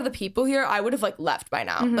I didn't have the people here, I would have like left by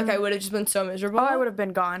now. Like I would have just been so miserable. Oh, I would have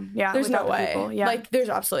been gone. Yeah. There's no way. Yeah. Like there's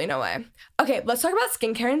absolutely no way. Okay, let's talk about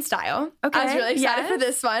skincare and style. Okay. I was really excited for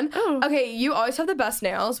this one. Ooh. Okay, you always have the best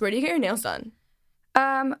nails. Where do you get your nails done?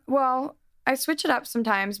 Well, I switch it up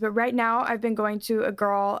sometimes, but right now I've been going to a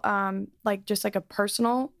girl, like just like a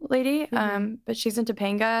personal lady, but she's in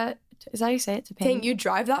Topanga. Is that how you say it? Topanga. Dang, you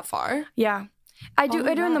drive that far? Yeah. I do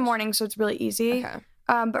in the morning, so it's really easy. Okay.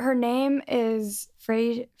 But her name is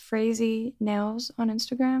Frazee Nails on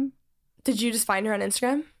Instagram. Did you just find her on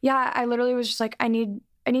Instagram? Yeah, I literally was just like, I need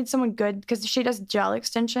someone good because she does gel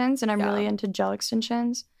extensions, and I'm really into gel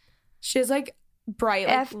extensions. She has like bright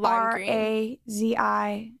like lime green.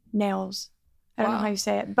 Frazee Nails. I don't know how you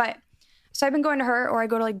say it, but so I've been going to her, or I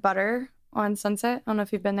go to like Butter on Sunset. I don't know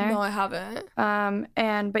if you've been there. No, I haven't.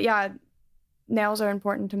 But yeah, nails are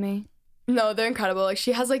important to me. No, they're incredible. Like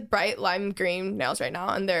she has like bright lime green nails right now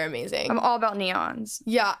and they're amazing. I'm all about neons.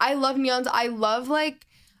 Yeah, I love neons. I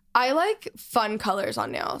like fun colors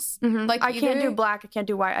on nails. Mm-hmm. Like I can't do black, I can't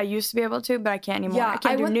do white. I used to be able to, but I can't anymore. Yeah, I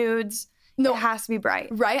can't do nudes. No, it has to be bright.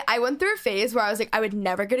 Right? I went through a phase where I was like, I would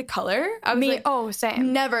never get a color. I was like, oh,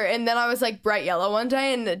 same. Never. And then I was like bright yellow one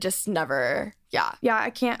day and it just never. Yeah. Yeah, I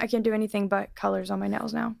can't do anything but colors on my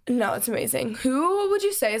nails now. No, it's amazing. Who would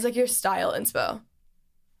you say is like your style inspo?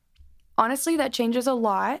 Honestly, that changes a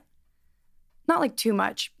lot. Not like too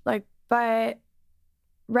much, like, but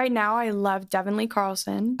right now I love Devin Lee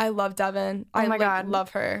Carlson. I love Devin. Oh my God.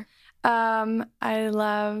 Love her. I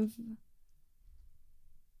love,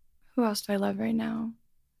 who else do I love right now?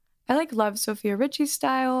 I love Sophia Richie's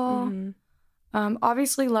style. Mm-hmm.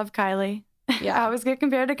 Obviously love Kylie. Yeah. I always get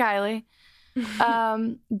compared to Kylie.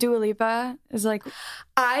 Dua Lipa is like,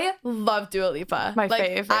 I love Dua Lipa. My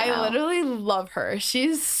fave. I literally love her.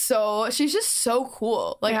 She's just so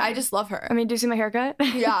cool. Like I just love her. I mean, do you see my haircut?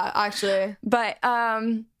 Yeah, actually. But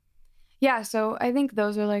yeah, so I think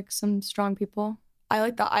those are like some strong people. I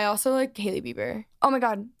like that. I also like Hailey Bieber. Oh my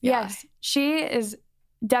God. Yeah. Yes. She is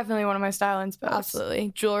definitely one of my style inspo.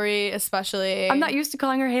 Absolutely. Jewelry, especially. I'm not used to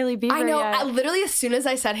calling her Hailey Bieber. I know. Yet. Literally, as soon as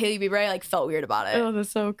I said Hailey Bieber, I like felt weird about it. Oh,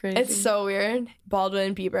 that's so crazy. It's so weird.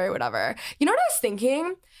 Baldwin, Bieber, whatever. You know what I was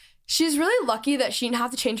thinking? She's really lucky that she didn't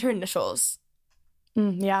have to change her initials.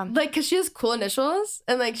 Yeah. Like, because she has cool initials,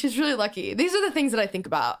 and like she's really lucky. These are the things that I think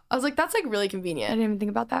about. I was like, that's like really I convenient. didn't even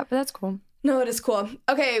think about that, but that's cool. No, it is cool.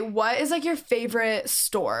 Okay, what is like your favorite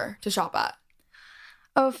store to shop at?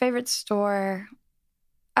 Oh, favorite store.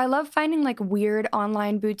 I love finding like weird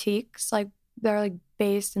online boutiques, like they're like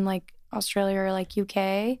based in like Australia or like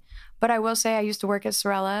UK. But I will say I used to work at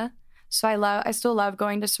Sorella, so I still love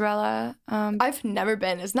going to Sorella. I've never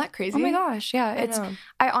been. Isn't that crazy? Oh my gosh, yeah.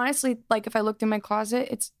 I honestly, like, if I looked in my closet,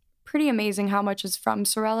 it's pretty amazing how much is from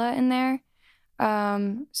Sorella in there.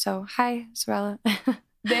 So hi, Sorella.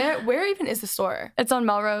 Where even is the store? It's on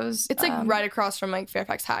Melrose. It's like right across from like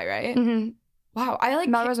Fairfax High, right? Mm-hmm. Wow, I like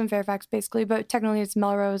Melrose and Fairfax basically, but technically it's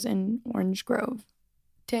Melrose and Orange Grove.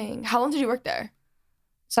 Dang. How long did you work there?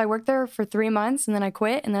 So I worked there for 3 months and then I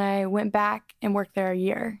quit and then I went back and worked there a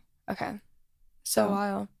year. Okay. So a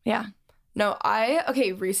while. Yeah. No,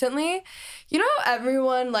 recently, you know how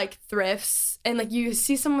everyone like thrifts and like you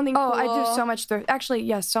see something cool? Oh, I do so much thrift. Actually,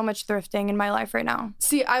 yes, so much thrifting in my life right now.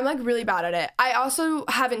 See, I'm like really bad at it. I also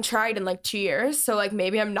haven't tried in like 2 years, so like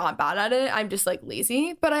maybe I'm not bad at it. I'm just like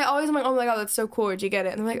lazy. But I always am like, oh my God, that's so cool. Where'd you get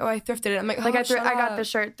it? And I'm like, oh, I thrifted it. I'm like, oh, I got the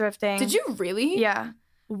shirt thrifting. Did you really? Yeah.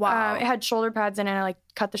 Wow. It had shoulder pads in it and I like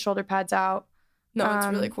cut the shoulder pads out. No, it's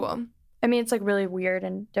really cool. I mean, it's like really weird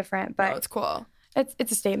and different, but no, it's cool.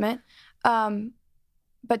 It's a statement.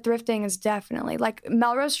 But thrifting is definitely like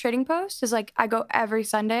Melrose Trading Post is like I go every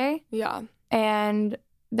Sunday. Yeah. And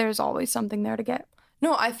there's always something there to get.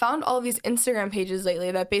 No, I found all of these Instagram pages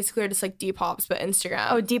lately that basically are just like Depop, but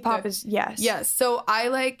Instagram. Oh, Depop is, yes. Yes. So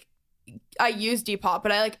I use Depop,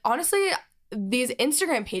 but I like, honestly, these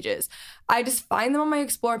Instagram pages, I just find them on my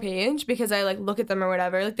Explore page because I like look at them or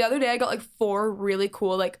whatever. Like the other day I got like 4 really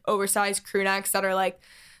cool like oversized crew necks that are like,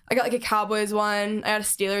 I got like a Cowboys one. I got a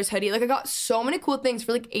Steelers hoodie. Like I got so many cool things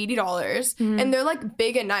for like $80 and they're like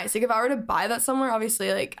big and nice. Like if I were to buy that somewhere,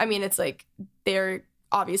 obviously like, I mean, it's like they're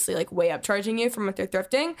obviously like way upcharging you from what they're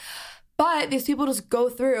thrifting. But these people just go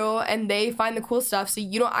through and they find the cool stuff so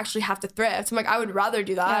you don't actually have to thrift. I'm like, I would rather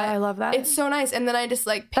do that. Yeah, I love that. It's so nice. And then I just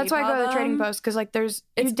like PayPal That's why I go to the them. Trading Post because like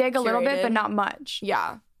you dig a little bit but not much.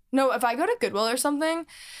 Yeah. No, if I go to Goodwill or something,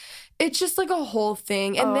 it's just like a whole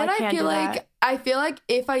thing. And then I feel like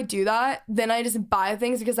if I do that, then I just buy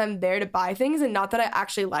things because I'm there to buy things and not that I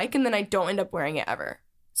actually like, and then I don't end up wearing it ever.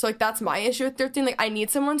 So like that's my issue with thrifting. Like I need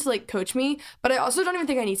someone to like coach me, but I also don't even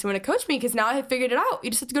think I need someone to coach me because now I have figured it out. You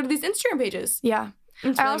just have to go to these Instagram pages. Yeah.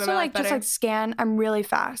 It's I really also made my like life better. just like scan. I'm really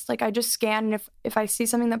fast. Like I just scan, and if I see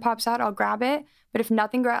something that pops out, I'll grab it. But if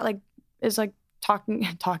nothing is like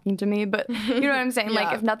talking to me, but you know what I'm saying? Yeah.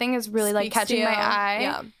 Like if nothing is really like Speaks to catching you. my eye,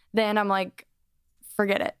 Yeah. then I'm like,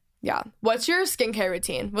 forget it. Yeah. What's your skincare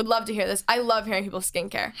routine? Would love to hear this. I love hearing people's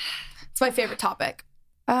skincare. It's my favorite topic.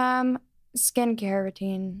 Skincare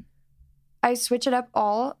routine. I switch it up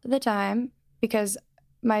all the time because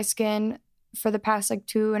my skin for the past like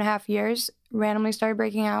 2.5 years randomly started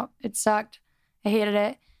breaking out. It sucked. I hated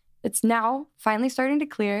it. It's now finally starting to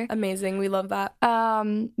clear. Amazing. We love that.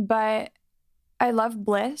 But I love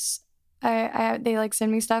Bliss. They like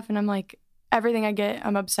send me stuff and I'm like, everything I get,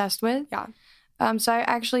 I'm obsessed with. Yeah. So I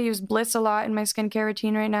actually use Bliss a lot in my skincare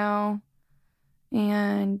routine right now.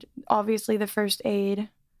 And obviously the First Aid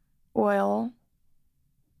oil.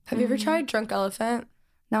 Have you ever tried Drunk Elephant?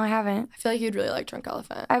 No, I haven't. I feel like you'd really like Drunk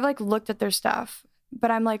Elephant. I've like looked at their stuff, but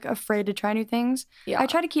I'm like afraid to try new things. Yeah. I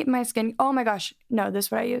try to keep my skin. Oh my gosh. No, this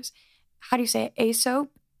is what I use. How do you say it? Aesop?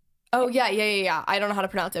 Oh, yeah. I don't know how to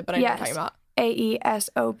pronounce it, but I know what you're talking about.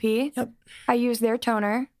 AESOP. Yep. I use their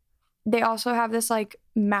toner. They also have this like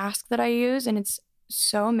mask that I use and it's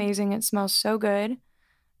so amazing. It smells so good.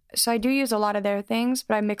 So I do use a lot of their things,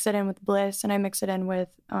 but I mix it in with Bliss and I mix it in with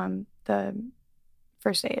the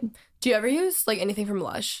First Aid. Do you ever use like anything from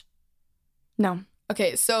Lush? No.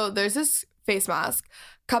 Okay, so there's this face mask,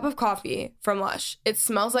 Cup of Coffee from Lush. It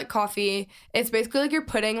smells like coffee. It's basically like you're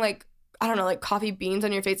putting like, I don't know, like coffee beans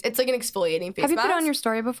on your face. It's like an exfoliating face mask. Have you put it on your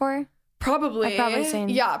story before? Probably. I've probably seen.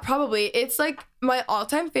 Yeah, probably. It's like my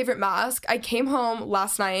all-time favorite mask. I came home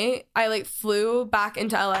last night. I like flew back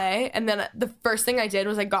into LA and then the first thing I did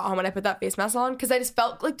was I got home and I put that face mask on because I just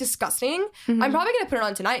felt like disgusting. Mm-hmm. I'm probably going to put it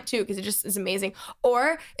on tonight too because it just is amazing.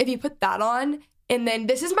 Or if you put that on and then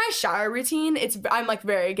this is my shower routine. I'm like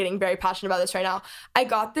getting very passionate about this right now. I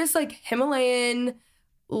got this like Himalayan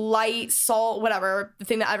light salt, whatever, the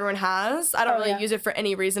thing that everyone has. I don't really use it for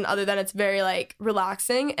any reason other than it's very like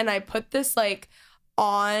relaxing. And I put this like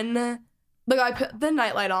on, like I put the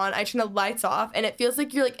nightlight on, I turn the lights off, and it feels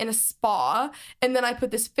like you're like in a spa. And then I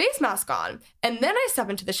put this face mask on, and then I step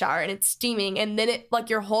into the shower and it's steaming, and then it like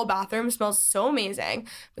your whole bathroom smells so amazing.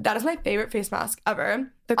 But that is my favorite face mask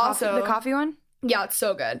ever. The coffee one? Yeah, it's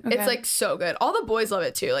so good. Okay. It's like so good. All the boys love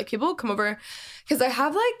it too. Like people come over because I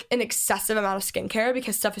have like an excessive amount of skincare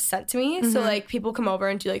because stuff is sent to me. So like people come over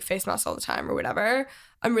and do like face masks all the time or whatever.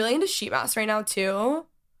 I'm really into sheet masks right now too.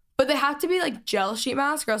 But they have to be like gel sheet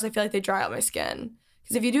masks or else I feel like they dry out my skin.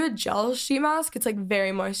 Because if you do a gel sheet mask, it's like very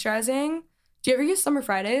moisturizing. Do you ever use Summer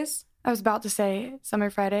Fridays? I was about to say Summer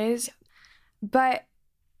Fridays. But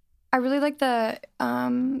I really like the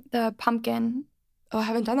pumpkin. Oh, I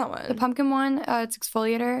haven't done that one. The pumpkin one, it's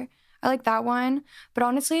exfoliator. I like that one. But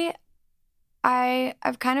honestly,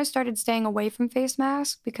 I've kind of started staying away from face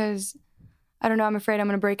masks because, I don't know, I'm afraid I'm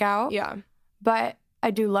going to break out. Yeah. But I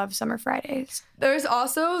do love Summer Fridays. There's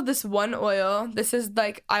also this one oil. This is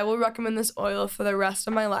like, I will recommend this oil for the rest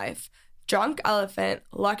of my life. Drunk Elephant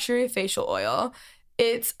Luxury Facial Oil.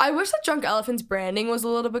 I wish that Drunk Elephant's branding was a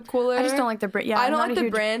little bit cooler. I just don't like the branding. Yeah, I don't like the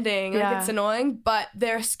branding. Yeah. Like, it's annoying, but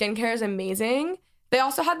their skincare is amazing. They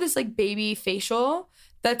also have this like baby facial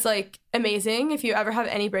that's like amazing. If you ever have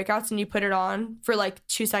any breakouts and you put it on for like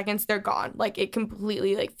 2 seconds, they're gone. Like it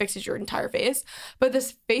completely like fixes your entire face. But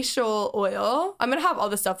this facial oil, I'm going to have all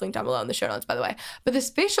this stuff linked down below in the show notes, by the way. But this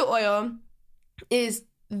facial oil is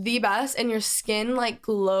the best and your skin like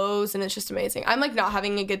glows and it's just amazing. I'm like not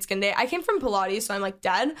having a good skin day. I came from Pilates, so I'm like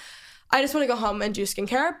dead. I just want to go home and do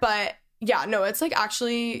skincare, but yeah, no, it's like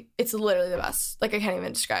actually, it's literally the best. Like I can't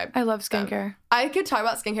even describe. I love skincare. I could talk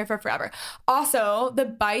about skincare for forever. Also, the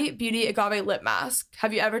Bite Beauty Agave Lip Mask.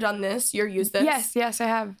 Have you ever done this? You used this? Yes, I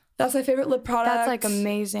have. That's my favorite lip product. That's like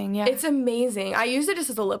amazing, yeah. It's amazing. I use it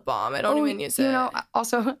just as a lip balm. I don't even use it. You know,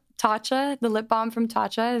 also Tatcha, the lip balm from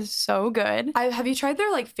Tatcha is so good. Have you tried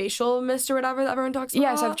their like facial mist or whatever that everyone talks about?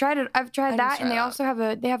 Yes, I've tried it. I've tried that, and they also have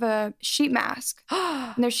a sheet mask.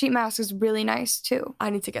 And their sheet mask is really nice too.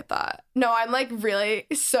 I need to get that. No, I'm like really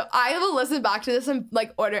I will listen back to this and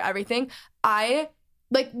like order everything.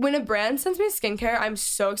 Like when a brand sends me skincare, I'm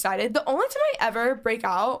so excited. The only time I ever break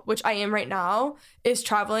out, which I am right now, is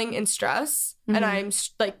traveling in stress. And I'm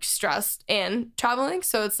like stressed and traveling.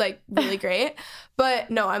 So it's like really great.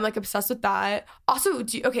 But no, I'm like obsessed with that. Also,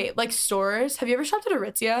 like stores. Have you ever shopped at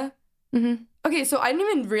Aritzia? Mm-hmm. Okay, so I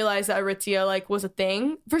didn't even realize that Aritzia like was a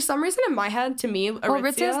thing. For some reason in my head, to me,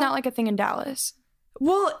 Aritzia is not like a thing in Dallas.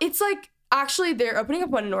 Well, it's like actually they're opening up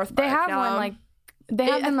one in North Park. They have now. one like they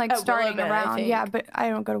have them like starting Willowbend, around. Yeah, but I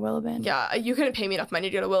don't go to Willowbend. Yeah, you couldn't pay me enough money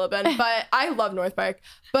to go to Willowbend, but I love North Park.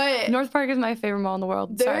 But North Park is my favorite mall in the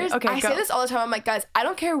world. Sorry. Okay, I say this all the time. I'm like, guys, I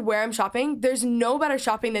don't care where I'm shopping. There's no better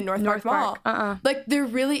shopping than North Park Mall. Like there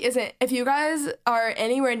really isn't. If you guys are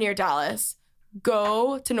anywhere near Dallas,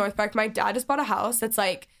 go to North Park. My dad just bought a house that's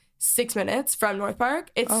like 6 minutes from North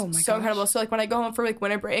Park. It's so incredible. So like when I go home for like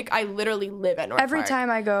winter break, I literally live at North Park. Every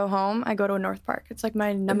time I go home, I go to a North Park. It's like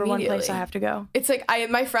my number one place I have to go. It's like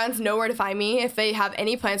my friends know where to find me. If they have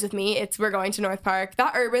any plans with me, we're going to North Park.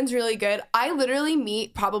 That Urban's really good. I literally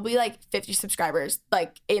meet probably like 50 subscribers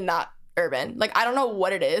like in that Urban. Like I don't know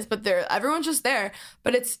what it is, but everyone's just there.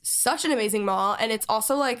 But it's such an amazing mall, and it's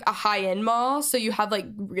also like a high-end mall, so you have like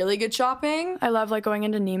really good shopping. I love like going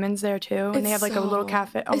into Neiman's there too, and they have like a little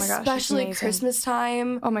cafe. Oh my gosh, especially Christmas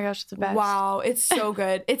time. Oh my gosh, it's the best. Wow, it's so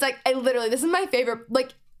good. It's like this is my favorite.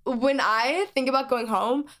 Like when I think about going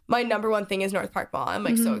home, my number one thing is North Park Mall. I'm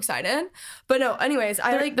like so excited. But no, anyways,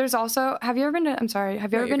 There's also. Have you ever been to? I'm sorry.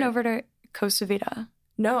 Have you ever been over to Costa Vida?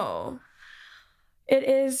 No. It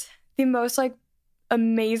is the most like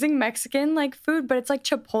amazing Mexican like food, but it's like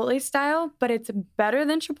Chipotle style, but it's better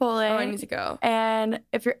than Chipotle. Oh, I need to go. And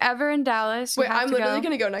if you're ever in Dallas, wait, I'm literally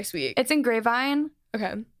gonna go next week. It's in Grapevine.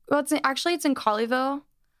 Okay. Well, it's in Colleyville,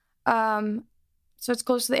 so it's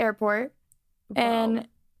close to the airport, and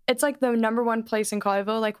it's like the number one place in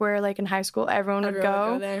Colleyville, like where like in high school everyone would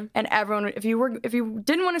go there. And everyone would, if you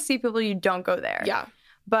didn't want to see people, you don't go there. Yeah.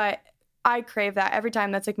 But I crave that every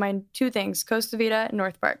time. That's like my two things: Costa Vida and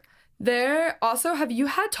North Park. There also, have you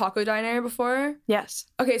had Taco Diner before? Yes.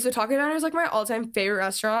 Okay, so Taco Diner is like my all-time favorite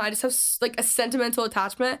restaurant. I just have like a sentimental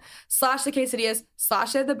attachment / the quesadillas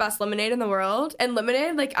 / they have the best lemonade in the world. And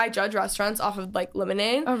lemonade, like I judge restaurants off of like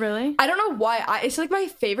lemonade. Oh, really? I don't know why. It's like my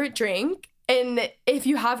favorite drink. And if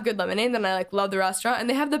you have good lemonade, then I like love the restaurant. And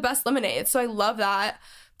they have the best lemonade, so I love that.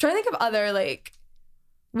 I'm trying to think of other like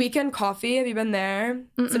Weekend Coffee. Have you been there?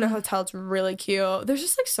 It's in a hotel. It's really cute. There's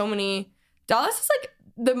just like so many. Dallas is like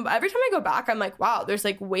every time I go back, I'm like, wow, there's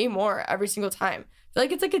like way more every single time. I feel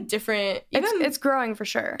like it's like a different. It's growing for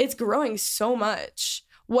sure. It's growing so much.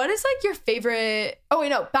 what is like your favorite? Oh wait,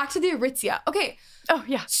 no, back to the Aritzia. Okay. Oh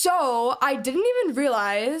yeah. So I didn't even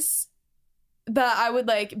realize that I would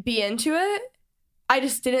like be into it. I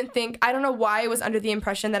just didn't think, I don't know why I was under the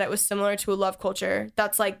impression that it was similar to a Love Culture.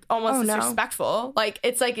 That's like almost disrespectful. Like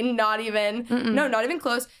it's like not even, not even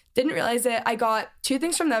close. Didn't realize it. I got 2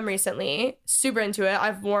 things from them recently. Super into it.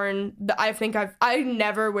 I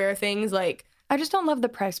never wear things like. I just don't love the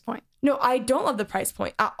price point. No, I don't love the price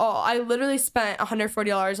point at all. I literally spent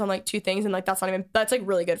 $140 on like 2 things, and like that's like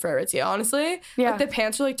really good for Aritzia, honestly. Yeah. Like the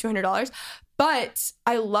pants are like $200, but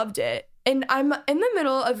I loved it. And I'm in the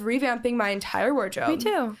middle of revamping my entire wardrobe. Me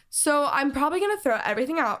too. So I'm probably going to throw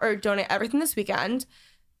everything out or donate everything this weekend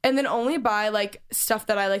and then only buy like stuff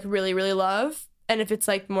that I like really, really love. And if it's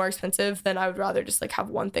like more expensive, then I would rather just like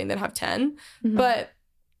have one thing than have 10. Mm-hmm. But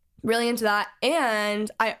really into that.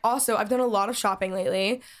 And I've done a lot of shopping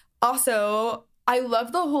lately. Also, I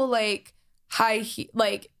love the whole like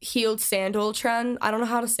heeled sandal trend. I don't know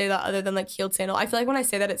how to say that other than like heeled sandal. I feel like when I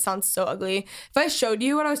say that, it sounds so ugly. If I showed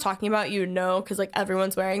you what I was talking about, you'd know because like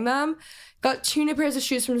everyone's wearing them. Got 2 new pairs of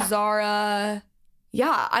shoes from Zara.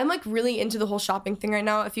 Yeah, I'm like really into the whole shopping thing right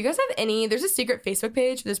now. If you guys have there's a secret Facebook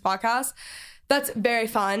page for this podcast that's very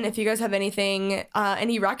fun. If you guys have anything,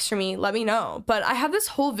 any recs for me, let me know. But I have this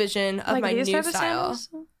whole vision of like my new style.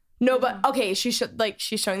 No, but okay, she's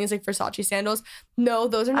showing these like Versace sandals. No,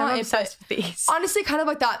 those are not. I'm obsessed with these. Honestly, kind of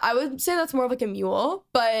like that. I would say that's more of like a mule,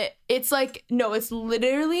 but it's like, no, it's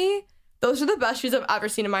literally, those are the best shoes I've ever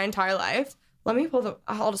seen in my entire life. I'll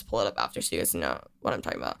just pull it up after so you guys know what I'm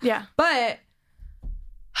talking about. Yeah. But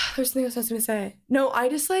there's something else I was going to say. No, I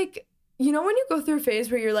just like, you know when you go through a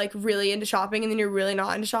phase where you're like really into shopping and then you're really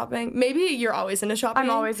not into shopping? Maybe you're always into shopping.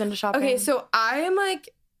 I'm always into shopping. Okay, so I am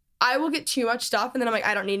like, I will get too much stuff and then I'm like,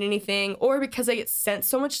 I don't need anything. Or because I get sent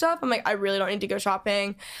so much stuff, I'm like, I really don't need to go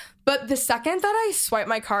shopping. But the second that I swipe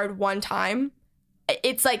my card one time,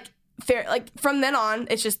 it's like fair. Like from then on,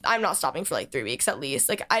 it's just, I'm not stopping for like 3 weeks at least.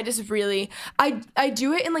 Like I just really, I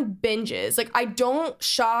do it in like binges. Like I don't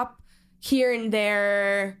shop here and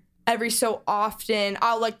there every so often.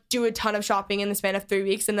 I'll like do a ton of shopping in the span of 3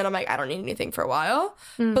 weeks and then I'm like, I don't need anything for a while.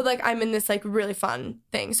 But like I'm in this like really fun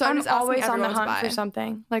thing. So I'm just always on the hunt for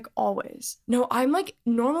something. Like always. No, I'm like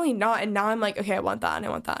normally not. And now I'm like, okay, I want that and I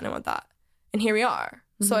want that and I want that. And here we are.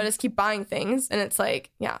 Mm-hmm. So I just keep buying things and it's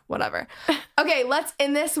like, yeah, whatever. Okay, let's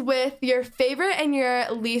end this with your favorite and your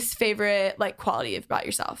least favorite like quality about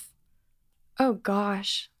yourself. Oh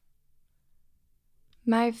gosh.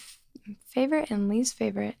 My favorite and least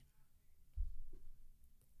favorite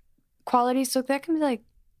quality, so that can be like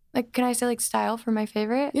can I say like style for my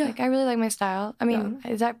favorite? Yeah. Like I really like my style. I mean,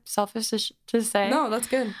 Is that selfish to say? No, that's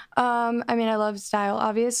good. I mean, I love style,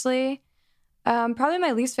 obviously. Probably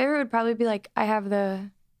my least favorite would probably be like I have the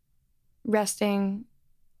resting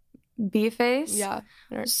B face. Yeah.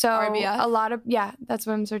 So RBF. That's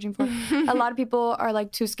what I'm searching for. A lot of people are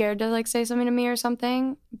like too scared to like say something to me or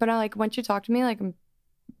something. But I like once you talk to me, like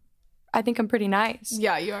I think I'm pretty nice.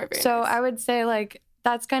 Yeah, you are very So nice. I would say like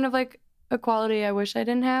that's kind of like a quality I wish I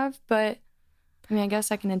didn't have, but I mean, I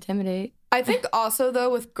guess I can intimidate. I think also though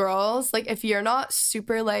with girls, like if you're not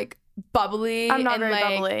super like bubbly, I'm not very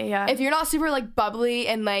bubbly. Yeah. If you're not super like bubbly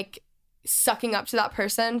and like sucking up to that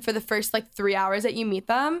person for the first like 3 hours that you meet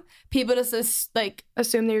them, people just like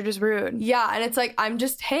assume that you're just rude. Yeah, and it's like I'm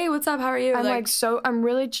just, hey, what's up? How are you? I'm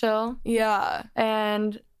really chill. Yeah.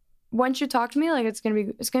 And once you talk to me, like it's gonna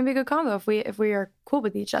be a good combo if we are cool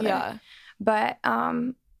with each other. Yeah. But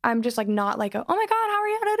I'm just like not like oh my god, how are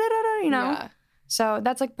you? Da, da, da, da, you know. Yeah. So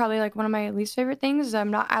that's like probably like one of my least favorite things. Is I'm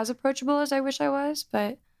not as approachable as I wish I was,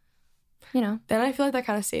 but you know. Then I feel like that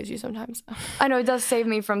kind of saves you sometimes. I know it does save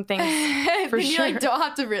me from things for then sure. You like don't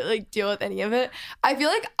have to really like deal with any of it. I feel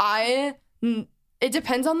like it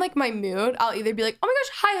depends on like my mood. I'll either be like, oh my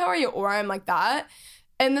gosh, hi, how are you? Or I'm like that.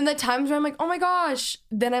 And then the times where I'm like, oh my gosh,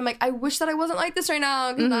 then I'm like, I wish that I wasn't like this right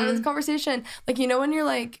now because I'm not in this conversation. Like, you know, when you're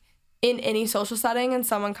like in any social setting and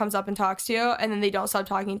someone comes up and talks to you and then they don't stop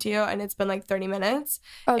talking to you and it's been like 30 minutes.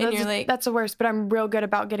 Oh, and you're like, that's the worst, but I'm real good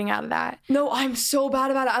about getting out of that. No, I'm so bad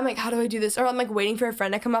about it. I'm like, how do I do this? Or I'm like waiting for a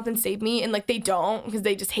friend to come up and save me and like they don't because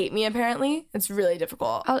they just hate me apparently. It's really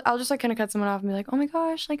difficult. I'll just like kind of cut someone off and be like, oh my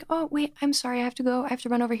gosh, like, oh wait, I'm sorry, I have to go. I have to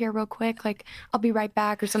run over here real quick. Like, I'll be right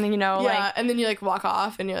back or something, you know? Yeah, like, and then you like walk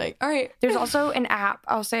off and you're like, all right. There's also an app,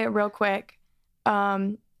 I'll say it real quick.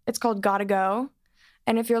 It's called Gotta Go.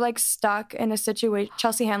 And if you're like stuck in a situation,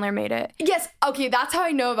 Chelsea Handler made it. Yes. Okay. That's how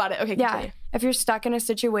I know about it. Okay. Yeah. Continue. If you're stuck in a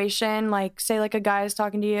situation, like say like a guy is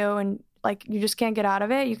talking to you and like you just can't get out of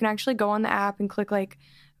it, you can actually go on the app and click like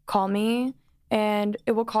call me and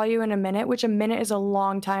it will call you in a minute, which a minute is a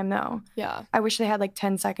long time though. Yeah. I wish they had like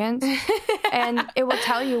 10 seconds. And it will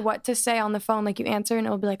tell you what to say on the phone. Like you answer and it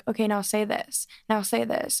will be like, okay, now say this. Now say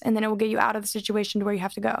this. And then it will get you out of the situation to where you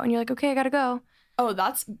have to go. And you're like, okay, I got to go. Oh,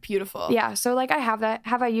 that's beautiful. Yeah. So like I have that.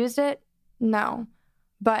 Have I used it? No.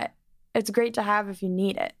 But it's great to have if you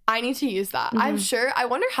need it. I need to use that. I'm sure. I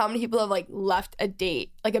wonder how many people have like left a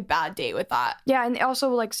date, like a bad date with that. Yeah. And they also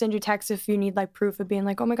will like send you texts if you need like proof of being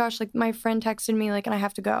like, oh my gosh, like my friend texted me like and I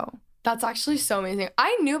have to go. That's actually so amazing.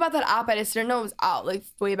 I knew about that app. I just didn't know it was out like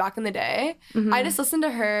way back in the day. I just listened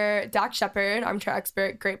to her, Dak Shepard, Armchair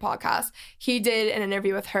Expert, great podcast. He did an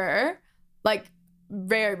interview with her like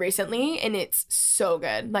very recently and it's so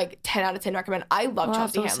good. Like 10 out of 10 recommend. I love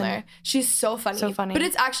Chelsea Handler. She's so funny. So funny. But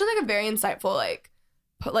it's actually like a very insightful like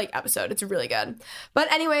episode. It's really good.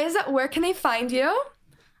 But anyways, where can they find you?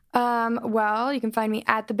 Well, you can find me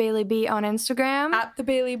at the Bailey B on Instagram. At the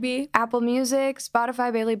Bailey B. Apple Music,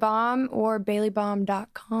 Spotify, Bailey Baum, or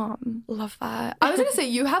BaileyBaum.com. Love that. I was gonna say,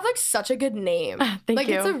 you have like such a good name. Thank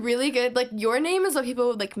you. It's a really good, like your name is what people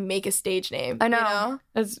would like make a stage name. I know. You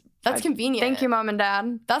know? That's convenient. Thank you, Mom and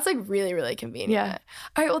Dad. That's like really, really convenient. Yeah.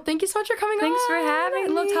 All right, well, thank you so much for coming on. Thanks for having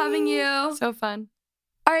me. Loved having you. So fun.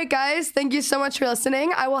 All right, guys, thank you so much for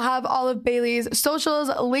listening. I will have all of Bailey's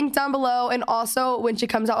socials linked down below. And also, when she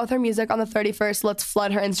comes out with her music on the 31st, let's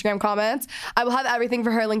flood her Instagram comments. I will have everything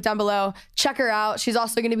for her linked down below. Check her out. She's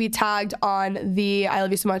also going to be tagged on the I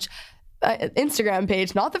Love You So Much Instagram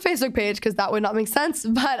page, not the Facebook page, because that would not make sense.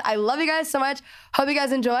 But I love you guys so much. Hope you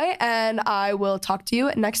guys enjoy. And I will talk to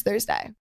you next Thursday.